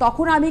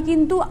তখন আমি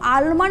কিন্তু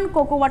আলমন্ড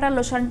কোকো ওয়াটার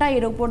লোশনটা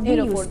এর ওপর দিয়ে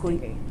ইউজ করি,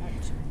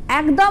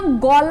 একদম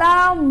গলা,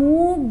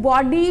 মুখ,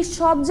 বডি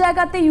সব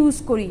জায়গাতে ইউজ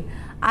করি।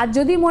 আর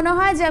যদি মনে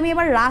হয় যে আমি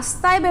এবার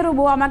রাস্তায়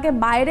বেরোবো, আমাকে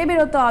বাইরে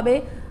বেরোতে হবে,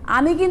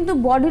 আমি কিন্তু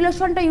বডি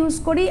লোশনটা ইউজ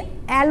করি,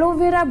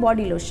 অ্যালোভেরা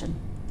বডি লোশন।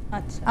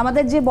 আচ্ছা,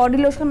 আমাদের যে বডি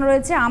লোশন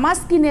রয়েছে আমার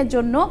স্কিনের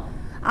জন্য,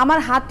 আমার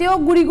হাতেও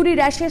গুড়ি গুড়ি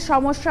র্যাশের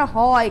সমস্যা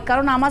হয়,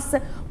 কারণ আমার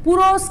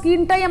পুরো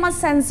স্কিনটাই আমার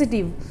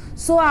সেন্সিটিভ।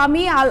 সো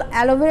আমি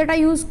অ্যালোভেরাটা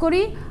ইউজ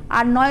করি,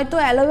 আর নয়তো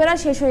অ্যালোভেরা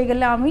শেষ হয়ে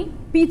গেলে আমি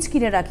পিচ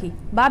কিনে রাখি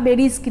বা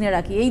বেরিজ কিনে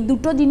রাখি, এই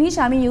দুটো জিনিস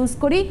আমি ইউজ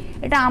করি।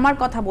 এটা আমার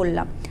কথা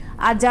বললাম।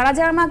 আর যারা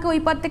যারা আমাকে ওই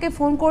পার থেকে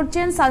ফোন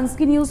করছেন,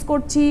 সানস্ক্রিন ইউজ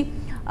করছি,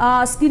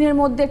 স্কিনের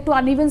মধ্যে একটু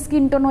আনইভেন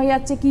স্কিন টোন হয়ে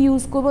যাচ্ছে, কি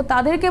ইউজ করব,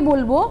 তাদেরকে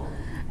বলবো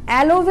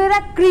অ্যালোভেরা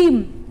ক্রিম,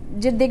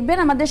 যে দেখবেন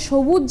আমাদের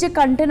সবুজ যে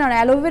কন্টেনার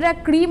অ্যালোভেরা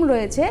ক্রিম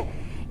রয়েছে,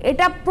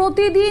 এটা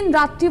প্রতিদিন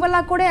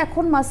রাত্রিবেলা করে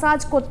এখন মাসাজ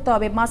করতে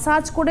হবে।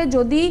 মাসাজ করে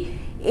যদি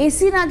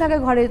এসি না থাকে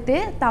ঘরেতে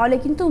তাহলে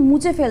কিন্তু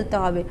মুছে ফেলতে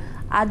হবে,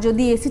 আর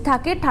যদি এসি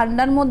থাকে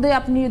ঠান্ডার মধ্যে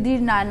আপনি যদি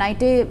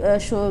নাইটে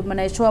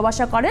মানে শোয়া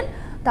বসা করেন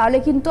তাহলে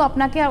কিন্তু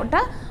আপনাকে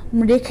ওটা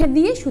রেখে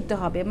দিয়ে শুতে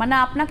হবে, মানে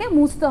আপনাকে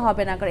মুছতে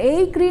হবে না। কারণ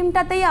এই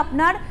ক্রিমটাতেই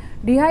আপনার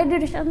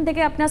ডিহাইড্রেশন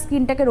থেকে আপনার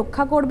স্কিনটাকে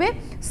রক্ষা করবে,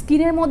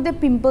 স্কিনের মধ্যে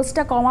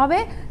পিম্পলসটা কমাবে,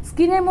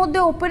 স্কিনের মধ্যে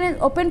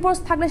ওপেন পোরস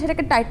থাকলে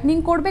সেটাকে টাইটনিং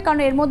করবে, কারণ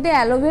এর মধ্যে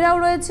অ্যালোভেরাও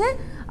রয়েছে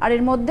আর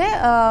এর মধ্যে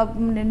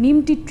নিম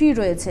টি ট্রি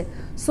রয়েছে।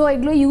 সো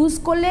এগুলো ইউজ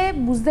করলে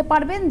বুঝতে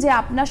পারবেন যে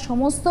আপনার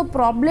সমস্ত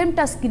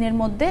প্রবলেমটা স্কিনের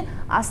মধ্যে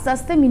আস্তে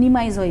আস্তে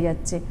মিনিমাইজ হয়ে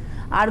যাচ্ছে।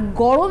 আর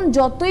গরম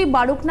যতই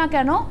বাড়ুক না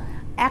কেন,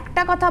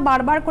 একটা কথা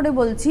বারবার করে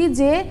বলছি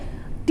যে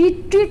টি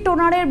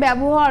টোনারের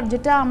ব্যবহার,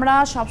 যেটা আমরা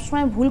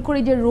সবসময় ভুল করি,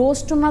 যে রোজ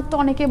টোনার তো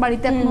অনেকে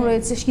বাড়িতে এখনো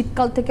রয়েছে,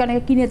 শীতকাল থেকে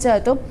অনেকে কিনেছে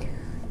হয়তো,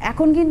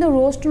 এখন কিন্তু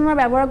রোজ টোনার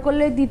ব্যবহার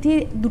করলে দিদি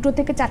 2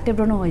 থেকে 4টে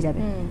ব্রণ হয়ে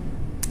যাবে।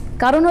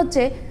 কারণ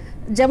হচ্ছে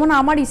যেমন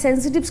আমার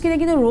সেনসিটিভ স্কিনে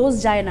কিন্তু রোজ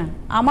যায় না,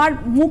 আমার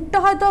মুখটা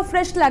হয়তো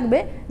ফ্রেশ লাগবে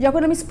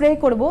যখন আমি স্প্রে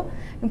করব,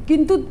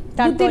 কিন্তু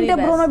 2-3টে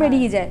ব্রণ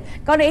বেরিয়ে যায়।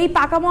 কারণ এই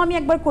পাকামো আমি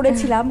একবার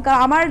করেছিলাম, কারণ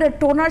আমার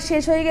টোনার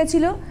শেষ হয়ে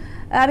গেছিল,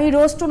 আমি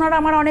রোজ টোনার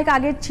আমার অনেক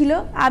আগের ছিল,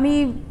 আমি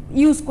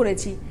ইউজ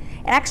করেছি,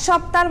 1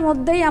 সপ্তাহের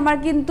মধ্যেই আমার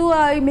কিন্তু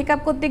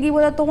মেকআপ করতে গিয়ে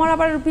বলে তোমার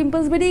আবার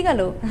পিম্পলস বেরিয়ে গেল,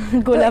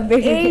 গোলাপ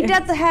বেরিয়ে। এইটা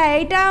হ্যাঁ,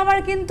 এইটা আমার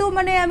কিন্তু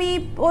মানে আমি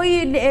ওই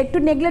একটু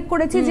নেগলেক্ট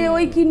করেছি যে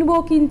ওই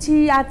কিনছি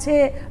আছে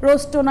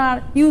রোজ টোনার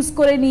ইউজ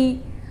করে নিই।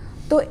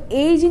 তো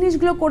এই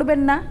জিনিসগুলো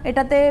করবেন না,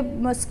 এটাতে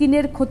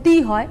স্কিনের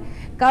ক্ষতিই হয়।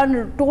 কারণ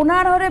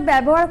টোনার হলে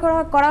ব্যবহার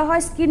করা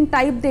হয় স্কিন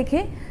টাইপ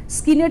দেখে,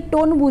 স্কিনের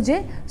টোন বুঝে।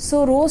 সো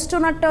রোজ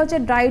টোনারটা হচ্ছে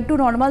ড্রাই টু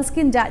নর্মাল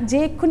স্কিন। যে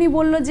এক্ষুনি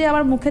বললো যে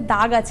আমার মুখে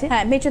দাগ আছে,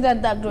 হ্যাঁ মেচেদার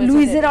দাগ রয়েছে,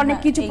 লুইজের অনেক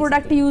কিছু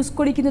প্রোডাক্ট ইউজ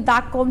করি কিন্তু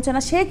দাগ কমছে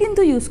না, সে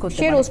কিন্তু ইউজ করতে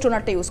পারে, সে রোজ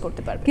টোনারটা ইউজ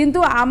করতে পারবে। কিন্তু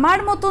আমার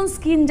মতন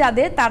স্কিন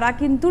যাদের, তারা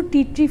কিন্তু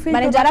টি ফিল,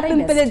 মানে যারা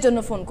পিম্পলের জন্য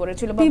ফোন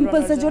করেছিল,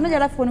 পিম্পলসের জন্য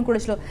যারা ফোন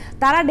করেছিল,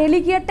 তারা ডেলি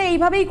কেয়ারটা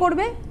এইভাবেই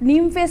করবে।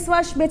 নিম ফেস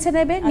ওয়াশ বেছে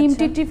নেবে, নিম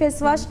টি ফেস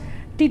ওয়াশ,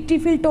 টি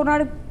ফিল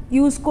টোনার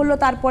ইউজ করলো,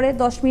 তারপরে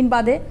 10 মিনিট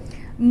বাদে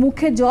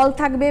মুখে জল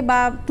থাকবে বা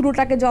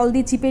তুলোটাকে জল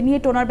দিয়ে চিপে নিয়ে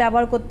টোনার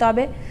ব্যবহার করতে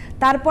হবে।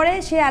 তারপরে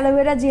সে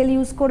অ্যালোভেরা জেল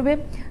ইউজ করবে।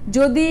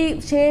 যদি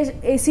সে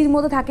এসির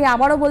মধ্যে থাকে,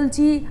 আবারও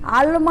বলছি,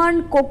 almond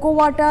cocoa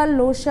water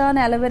lotion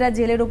aloe vera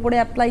জেলের ওপরে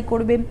অ্যাপ্লাই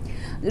করবে।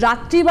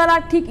 রাত্রিবেলা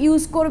ঠিক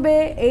ইউজ করবে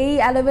এই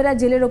অ্যালোভেরা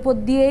জেলের ওপর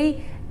দিয়েই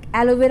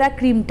অ্যালোভেরা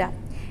ক্রিমটা,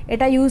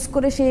 এটা ইউজ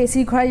করে সে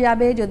এসি ঘরে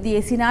যাবে। যদি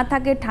এসি না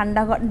থাকে,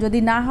 ঠান্ডা যদি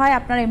না হয়,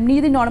 আপনারা এমনি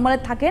যদি নর্মালে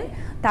থাকেন,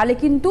 তাহলে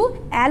কিন্তু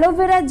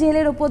অ্যালোভেরা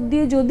জেলের ওপর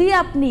দিয়ে যদি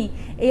আপনি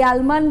এই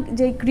আলমন্ড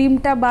যে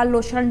ক্রিমটা বা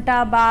লোশনটা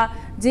বা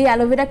যে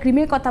অ্যালোভেরা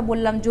ক্রিমের কথা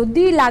বললাম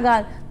যদি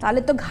লাগান,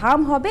 তাহলে তো ঘাম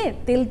হবে,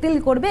 তেল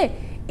করবে,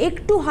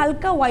 একটু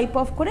হালকা ওয়াইপ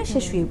অফ করে সে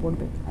শুয়ে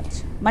পড়বে।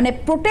 আচ্ছা, মানে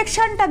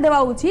প্রোটেকশনটা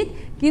দেওয়া উচিত,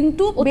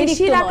 কিন্তু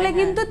বেশি রাখলে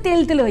কিন্তু তেল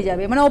হয়ে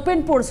যাবে, মানে ওপেন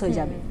পোর্স হয়ে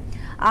যাবে।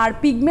 আর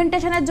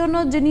পিগমেন্টেশনের জন্য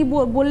যিনি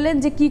বললেন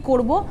যে কি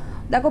করব,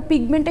 দেখো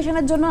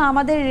পিগমেন্টেশনের জন্য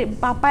আমাদের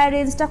পাপায়া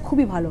রেঞ্জটা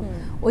খুবই ভালো।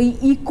 ওই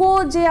ইকো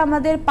যে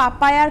আমাদের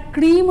পাপায়ার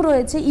ক্রিম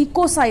রয়েছে,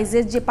 ইকো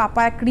সাইজের যে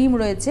পাপায়া ক্রিম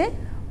রয়েছে,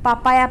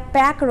 পাপায়া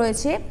প্যাক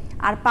রয়েছে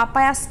আর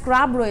পাপায়া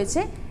স্ক্রাব রয়েছে,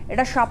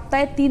 এটা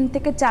সপ্তাহে 3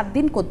 থেকে 4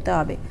 দিন করতে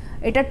হবে,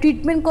 এটা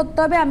ট্রিটমেন্ট করতে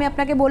হবে। আমি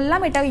আপনাকে বললাম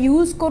এটা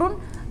ইউজ করুন।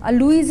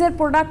 লুইজের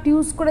প্রোডাক্ট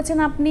ইউজ করেছেন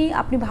আপনি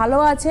ভালো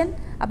আছেন,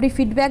 আপনি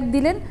ফিডব্যাক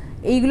দিলেন,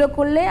 এইগুলো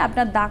করলে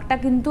আপনার দাগটা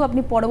কিন্তু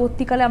আপনি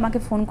পরবর্তীকালে আমাকে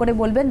ফোন করে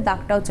বলবেন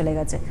দাগটাও চলে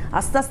গেছে,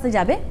 আস্তে আস্তে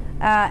যাবে।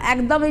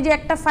 একদম এই যে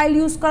একটা ফাইল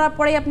ইউজ করার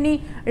পরে আপনি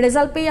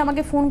রেজাল্ট পেয়ে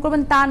আমাকে ফোন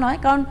করবেন তা নয়,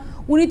 কারণ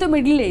উনি তো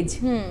মিডল এজ,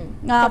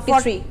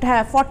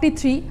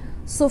 43।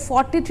 সো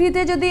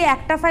 43-তে যদি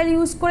একটা ফাইল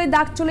ইউজ করে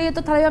দাগ চলে যেত,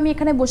 তাহলে আমি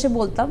এখানে বসে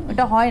বলতাম।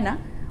 এটা হয় না,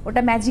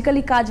 ওটা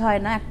ম্যাজিক্যালি কাজ হয়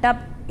না, একটা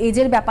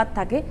এজের ব্যাপার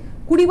থাকে।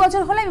 20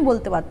 বছর হলে আমি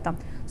বলতে পারতাম।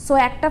 সো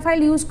একটা ফাইল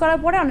ইউজ করার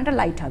পরে অনেকটা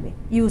লাইট হবে,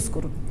 ইউজ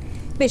করুন।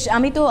 বেশ,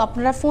 আমি তো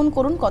আপনারা ফোন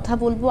করুন, কথা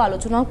বলবো,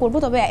 আলোচনাও করবো,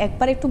 তবে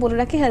একবার একটু বলে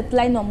রাখি,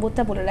 হেল্পলাইন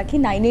নম্বরটা বলে রাখি,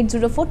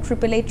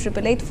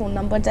 9804888888 ফোন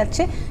নাম্বার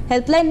যাচ্ছে,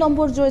 হেল্পলাইন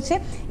নম্বর রয়েছে,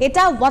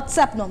 এটা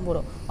হোয়াটসঅ্যাপ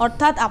নম্বরও,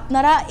 অর্থাৎ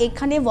আপনারা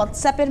এখানে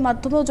হোয়াটসঅ্যাপের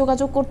মাধ্যমেও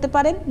যোগাযোগ করতে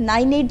পারেন।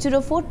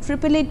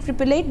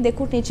 9804888888,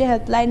 দেখুন নিচে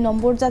হেল্পলাইন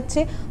নম্বর যাচ্ছে,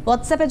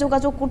 হোয়াটসঅ্যাপে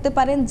যোগাযোগ করতে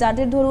পারেন।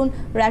 যাদের ধরুন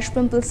র্যাশ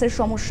পিম্পলসের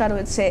সমস্যা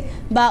রয়েছে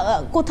বা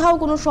কোথাও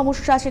কোনো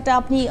সমস্যা সেটা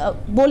আপনি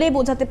বলে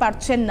বোঝাতে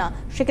পারছেন না,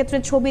 সেক্ষেত্রে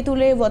ছবি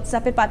তুলে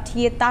হোয়াটসঅ্যাপে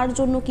পাঠিয়ে তার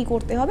জন্য কি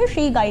করতে হবে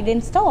সেই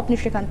গাইডেন্সটাও আপনি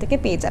সেখান থেকে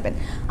পেয়ে যাবেন।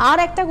 আর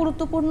একটা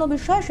গুরুত্বপূর্ণ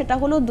বিষয়, সেটা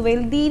হলো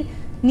দোয়েলদির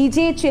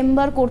নিজে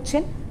চেম্বার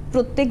করছেন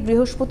প্রত্যেক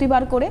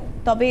বৃহস্পতিবার করে।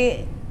 তবে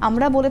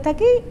আমরা বলে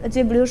থাকি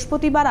যে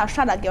বৃহস্পতিবার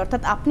আসার আগে,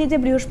 অর্থাৎ আপনি যে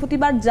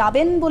বৃহস্পতিবার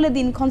যাবেন বলে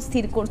দিনক্ষণ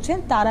স্থির করছেন,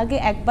 তার আগে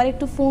একবার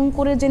একটু ফোন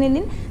করে জেনে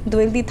নিন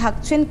দোয়েলদি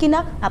থাকছেন কিনা,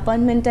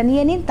 অ্যাপয়েন্টমেন্টটা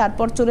নিয়ে নিন,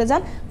 তারপর চলে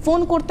যান। ফোন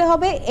করতে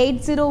হবে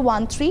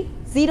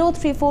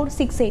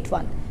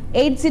 8013034681,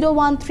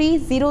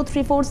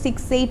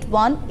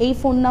 8013034681, এই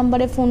ফোন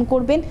নাম্বারে ফোন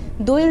করবেন।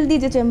 দোয়েলদি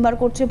যে চেম্বার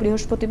করছে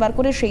বৃহস্পতিবার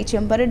করে, সেই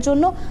চেম্বারের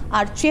জন্য।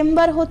 আর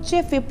চেম্বার হচ্ছে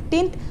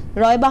 15th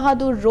রয়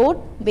বাহাদুর রোড,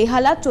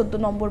 বেহালা 14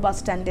 নম্বর বাস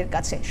স্ট্যান্ডের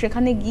কাছে।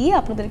 সেখানে গিয়ে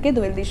আপনাদেরকে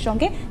দোয়েলদির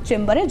সঙ্গে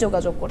চেম্বারে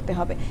যোগাযোগ করতে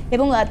হবে।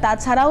 এবং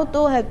তাছাড়াও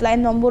তো হেল্পলাইন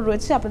নম্বর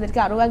রয়েছে, আপনাদেরকে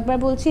আরও একবার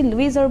বলছি,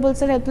 Luiz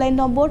হার্বালসের helpline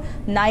number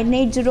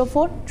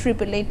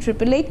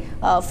 9804888888।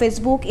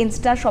 Facebook,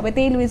 Insta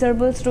সবেতেই লুইজ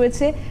হার্বালস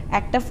রয়েছে,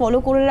 একটা ফলো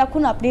করে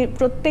রাখুন, আপনি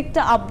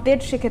প্রত্যেকটা আপডেট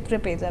সেক্ষেত্রে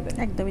পেয়ে যাবেন।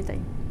 একদমই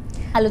তাই।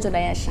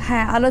 আলোচনায় আসি।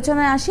 হ্যাঁ,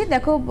 আলোচনায় আসি।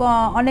 দেখো,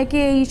 অনেকে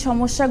এই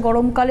সমস্যা,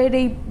 গরমকালের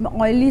এই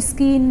অয়েলি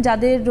স্কিন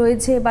যাদের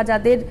রয়েছে বা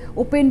যাদের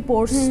ওপেন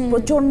পোর্স,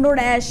 প্রচণ্ড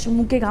র্যাশ,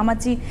 মুখে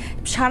ঘামাচি,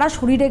 সারা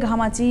শরীরে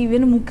ঘামাচি,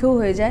 ইভেন মুখেও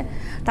হয়ে যায়,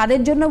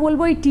 তাদের জন্য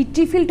বলবো এই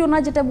টিট্রিফিল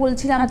টোনার যেটা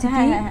বলছিলাম,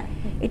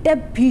 এটা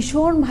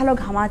ভীষণ ভালো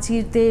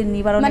ঘামাচিতে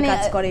নিবারণে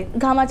কাজ করে।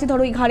 ঘামাচি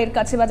ধরো ওই ঘাড়ের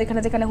কাছে বা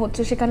যেখানে যেখানে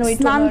হচ্ছে সেখানে ওই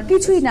স্নান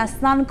কিছুই না,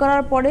 স্নান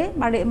করার পরে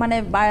মানে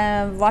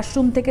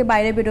ওয়াশরুম থেকে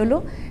বাইরে বেরোলো,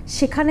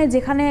 সেখানে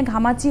যেখানে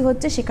ঘামাচি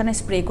হচ্ছে সেখানে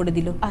স্প্রে করে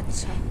দিল।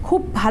 আচ্ছা,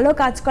 খুব ভালো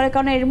কাজ করে,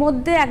 কারণ এর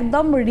মধ্যে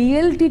একদম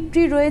রিয়েল টি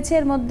ট্রি রয়েছে,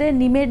 এর মধ্যে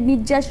নিমের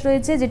নির্যাস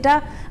রয়েছে, যেটা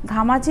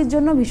ঘামাচির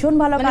জন্য ভীষণ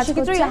ভালো কাজ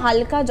করছে।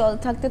 হালকা জল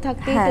থাকতে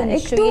থাকতে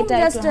একটু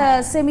জাস্ট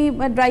সেমি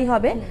ড্রাই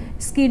হবে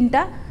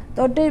স্কিনটা। তো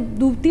ওটা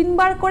 2-3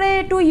 বার করে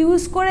একটু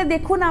ইউজ করে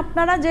দেখুন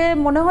আপনারা, যে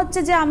মনে হচ্ছে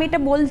যে আমি এটা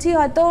বলছি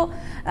হয়তো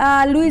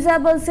লুইস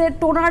হার্বালসের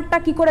টোনারটা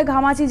কি করে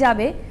ঘামাচি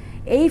যাবে,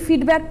 এই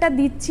ফিডব্যাকটা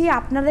দিচ্ছি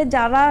আপনাদের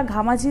যারা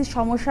ঘামাচির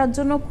সমস্যার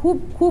জন্য খুব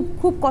খুব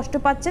খুব কষ্ট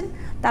পাচ্ছেন,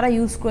 তারা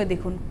ইউজ করে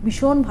দেখুন,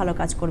 ভীষণ ভালো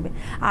কাজ করবে।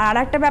 আর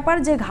একটা ব্যাপার,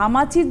 যে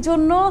ঘামাচির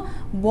জন্য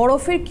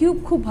বরফের কিউব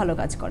খুব ভালো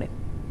কাজ করে।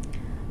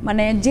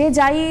 মানে যে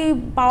যাই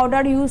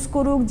পাউডার ইউজ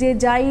করুক, যে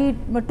যাই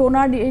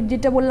টোনার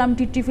যেটা বললাম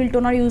টিট্রিফিল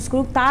টোনার ইউজ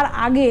করুক, তার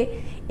আগে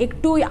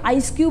একটু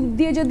আইস কিউব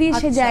দিয়ে যদি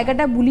সে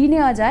জায়গাটা বুলিয়ে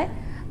নেওয়া যায়,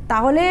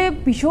 তাহলে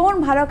ভীষণ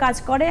ভালো কাজ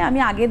করে। আমি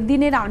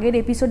আগের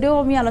এপিসোডেও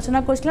আমি আলোচনা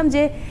করেছিলাম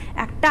যে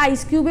একটা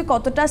আইস কিউবে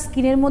কতটা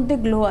স্কিনের মধ্যে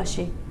গ্লো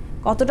আসে,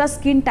 কতটা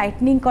স্কিন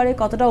টাইটনিং করে,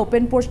 কতটা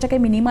ওপেন পোর্সটাকে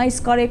মিনিমাইজ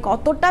করে,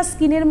 কতটা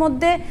স্কিনের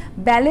মধ্যে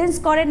ব্যালেন্স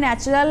করে,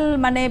 ন্যাচারাল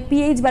মানে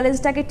পিএইচ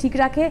ব্যালেন্সটাকে ঠিক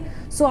রাখে।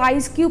 সো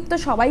আইস কিউব তো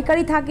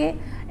সবাইকারই থাকে,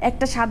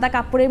 একটা সাদা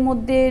কাপড়ের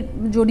মধ্যে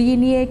জড়িয়ে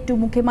নিয়ে একটু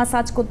মুখে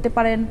মাসাজ করতে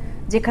পারেন,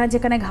 যেখানে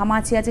যেখানে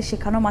ঘামাচি আছে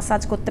সেখানেও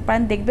মাসাজ করতে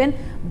পারেন, দেখবেন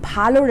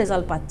ভালো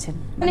রেজাল্ট পাচ্ছেন।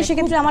 মানে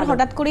সেক্ষেত্রে আমার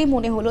হঠাৎ করেই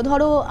মনে হলো,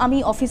 ধরো আমি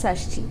অফিস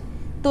আসছি,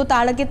 তো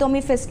তার আগে তো আমি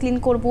ফেস ক্লিন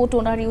করবো,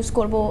 টোনার ইউজ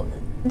করব,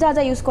 যা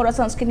যা ইউজ করা,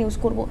 সানস্ক্রিন ইউজ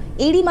করব,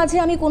 এরই মাঝে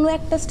আমি কোনো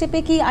একটা স্টেপে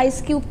কি আইস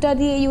কিউবটা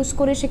দিয়ে ইউজ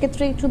করে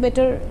সেক্ষেত্রে একটু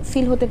বেটার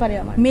ফিল হতে পারে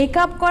আমার?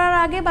 মেকআপ করার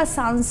আগে বা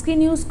সানস্ক্রিন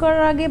ইউজ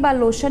করার আগে বা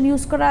লোশন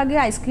ইউজ করার আগে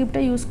আইস কিউবটা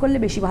ইউজ করলে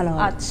বেশি ভালো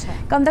হয়। আচ্ছা,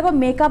 কারণ দেখো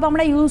মেকআপ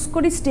আমরা ইউজ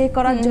করি স্টে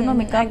করার জন্য,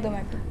 মেকআপ একদম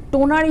একদম।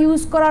 টোনার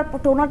ইউজ করার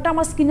টোনারটা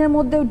আমার স্কিনের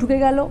মধ্যে ঢুকে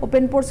গেল,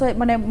 ওপেন পোর্স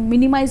মানে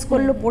মিনিমাইজ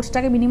করলো,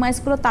 পোর্সটাকে মিনিমাইজ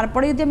করলো,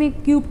 তারপরে যদি আমি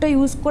কিউবটা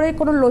ইউজ করে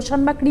কোনো লোশন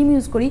বা ক্রিম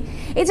ইউজ করি,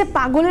 এই যে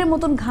পাগলের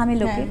মতন ঘামে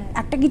লোকে,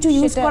 একটা কিছু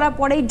ইউজ করার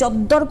পরেই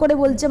জদ্দর করে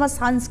বলছে আমার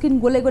সানস্ক্রিন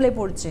গলে গলে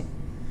পড়ছে,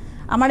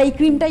 আমার এই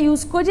ক্রিমটা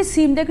ইউজ করেছি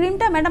সিমডে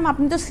ক্রিমটা। ম্যাডাম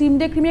আপনি তো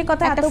সিমডে ক্রিমের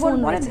কথা এত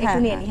বলেন, একটু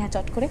নিয়ে নি। হ্যাঁ,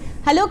 চট করে।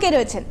 হ্যালো, কে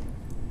রয়েছেন?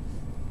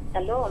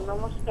 হ্যালো,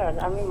 নমস্কার,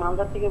 আমি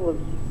মালদা থেকে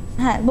বলছি।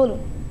 হ্যাঁ বলুন।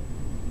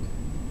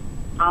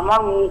 আমার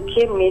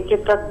মুখে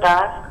মেচেটার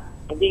দাগ,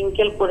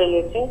 রিঙ্কেল পড়ে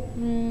গেছে,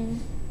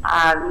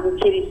 আর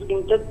মুখের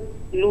স্কিনটা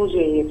লুজ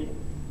হয়ে গেছে।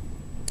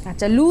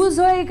 আচ্ছা, লুজ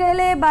হয়ে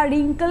গেলে বা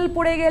রিঙ্কেল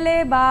পড়ে গেলে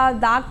বা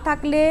দাগ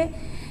থাকলে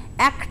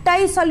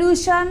একটাই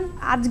সলিউশন,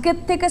 আজকের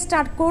থেকে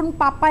স্টার্ট করুন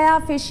পাপায়া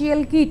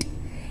ফেসিয়াল কিট।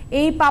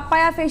 এই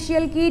পাপায়া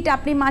ফেসিয়াল কিট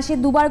আপনি মাসে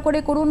 2 বার করে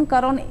করুন,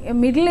 কারণ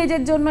মিডল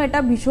এজের জন্য এটা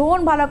ভীষণ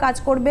ভালো কাজ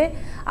করবে।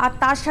 আর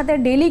তার সাথে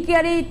ডেলি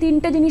কেয়ারে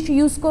 3টে জিনিস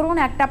ইউজ করুন,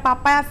 একটা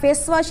পাপায়া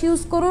ফেস ওয়াশ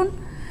ইউজ করুন,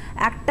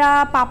 একটা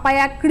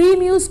পাপায়া ক্রিম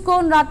ইউজ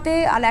করুন রাতে,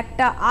 আর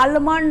একটা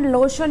আলমন্ড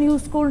লোশন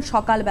ইউজ করুন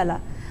সকালবেলা।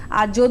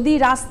 আর যদি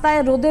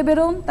রাস্তায় রোদে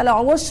বেরোন তাহলে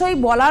অবশ্যই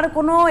বলার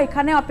কোনো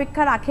এখানে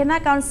অপেক্ষা রাখে না,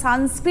 কারণ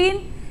সানস্ক্রিন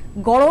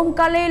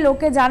গরমকালে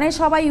লোকে জানে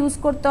সবাই ইউজ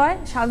করতে হয়,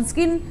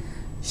 সানস্ক্রিন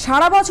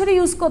সারা বছরই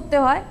ইউজ করতে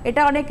হয়,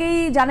 এটা অনেকেই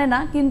জানে না,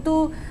 কিন্তু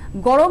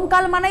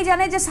গরমকাল মানেই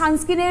জানে যে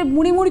সানস্ক্রিনের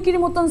মুড়িমুড়কির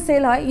মতন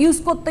সেল হয়, ইউজ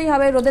করতেই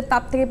হবে রোদের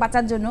তাপ থেকে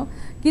বাঁচার জন্য।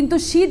 কিন্তু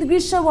শীত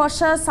গ্রীষ্ম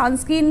বর্ষা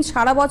সানস্ক্রিন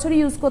সারা বছরই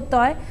ইউজ করতে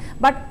হয়।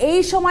 বাট এই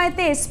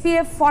সময়তে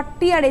SPF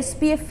 40 আর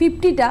SPF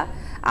 50টা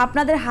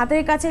আপনাদের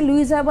হাতের কাছে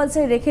লুইস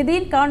হার্বালসে রেখে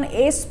দিন, কারণ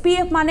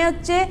SPF মানে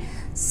হচ্ছে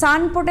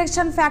সান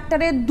প্রোটেকশন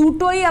ফ্যাক্টরের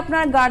দুটোই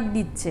আপনার গার্ড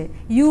দিচ্ছে,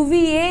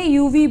 UVA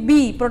UVB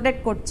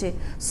প্রোটেক্ট করছে।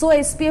 সো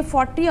SPF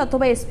 40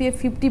 অথবা SPF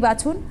 50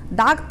 বাছুন।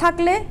 দাগ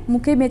থাকলে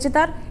মুখে মেচে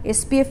তার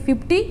SPF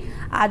 50,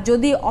 আর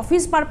যদি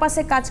অফিস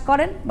পারপাসে কাজ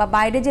করেন বা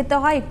বাইরে যেতে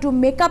হয় একটু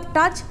মেকআপ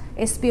টাচ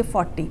SPF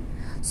 40।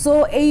 সো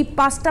এই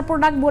 5টা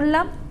প্রোডাক্ট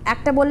বললাম,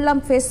 একটা বললাম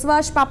ফেস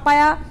ওয়াশ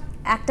পাপায়া,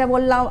 একটা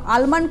বললাম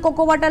আলমন্ড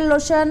কোকো ওয়াটার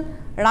লোশন,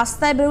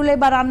 রাস্তায় বেরোলে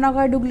বা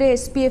রান্নাঘরে ঢুকলে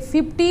SPF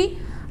 50,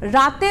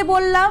 রাতে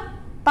বললাম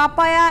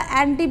পাপায়া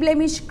অ্যান্টি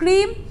ব্লেমিশ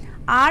ক্রিম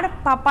আর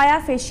পাপায়া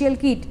ফেসিয়াল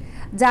কিট।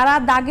 যারা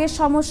দাগের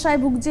সমস্যায়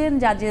ভুগছেন,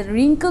 যাদের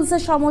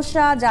রিঙ্কলসের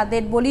সমস্যা,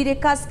 যাদের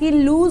বলিরেখা স্কিন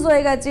লুজ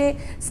হয়ে গেছে,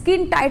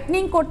 স্কিন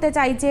টাইটনিং করতে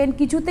চাইছেন,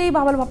 কিছুতেই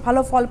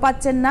ভালো ফল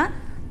পাচ্ছেন না,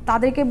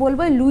 তাদেরকে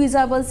বলবো লুইস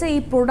হার্বালসে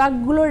এই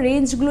প্রোডাক্টগুলো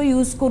রেঞ্জগুলো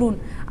ইউজ করুন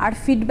আর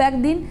ফিডব্যাক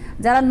দিন।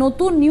 যারা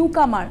নতুন নিউ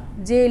কামার,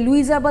 যে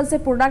লুইস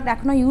হার্বালসের প্রোডাক্ট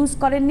এখনও ইউজ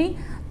করেননি,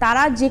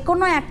 তারা যে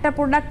কোনো একটা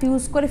প্রোডাক্ট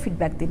ইউজ করে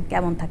ফিডব্যাক দিন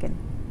কেমন থাকেন।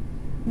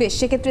 বেশ,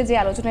 সেক্ষেত্রে যে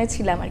আলোচনায়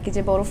ছিলাম আর কি,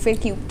 যে বরফের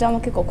কিউবটা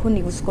আমাকে কখন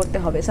ইউজ করতে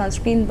হবে,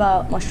 সানস্ক্রিন বা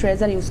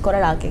ময়শ্চারাইজার ইউজ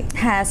করার আগে?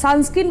 হ্যাঁ,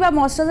 সানস্ক্রিন বা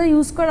ময়শ্চারাইজার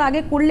ইউজ করার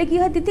আগে করলে কি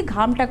হয় দিদি,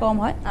 ঘামটা কম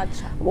হয়।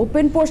 আচ্ছা,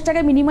 ওপেন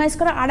পোর্সটাকে মিনিমাইজ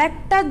করা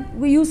আরেকটা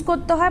ইউজ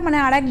করতে হয়, মানে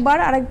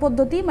আরেক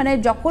পদ্ধতি, মানে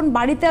যখন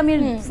বাড়িতে আমি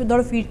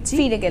ধরো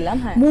ফিরে গেলাম,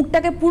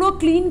 মুখটাকে পুরো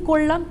ক্লিন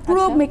করলাম,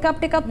 পুরো মেকআপ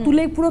টেকআপ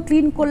তুলে পুরো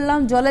ক্লিন করলাম,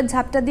 জলের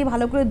ঝাপটা দিয়ে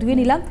ভালো করে ধুয়ে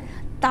নিলাম,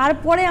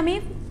 তারপরে আমি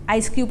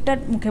আইস কিউবটা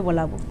মুখে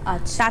বলাবো।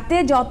 আচ্ছা, তাতে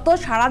যত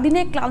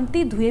সারাদিনের ক্লান্তি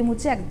ধুয়ে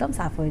মুছে একদম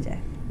সাফ হয়ে যায়।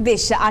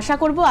 বেশ, আশা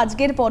করব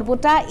আজকের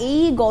পর্বটা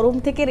এই গরম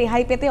থেকে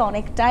রেহাই পেতে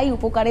অনেকটাই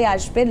উপকারে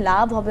আসবে,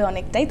 লাভ হবে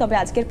অনেকটাই। তবে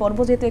আজকের পর্ব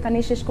যেহেতু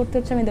এখানেই শেষ করতে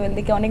হচ্ছে, আমি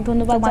দোয়েলদিকে অনেক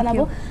ধন্যবাদ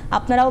জানাবো।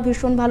 আপনারাও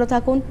ভীষণ ভালো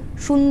থাকুন,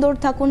 সুন্দর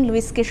থাকুন,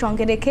 লুইসকে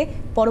সঙ্গে রেখে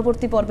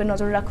পরবর্তী পর্বে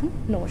নজর রাখুন।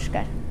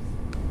 নমস্কার।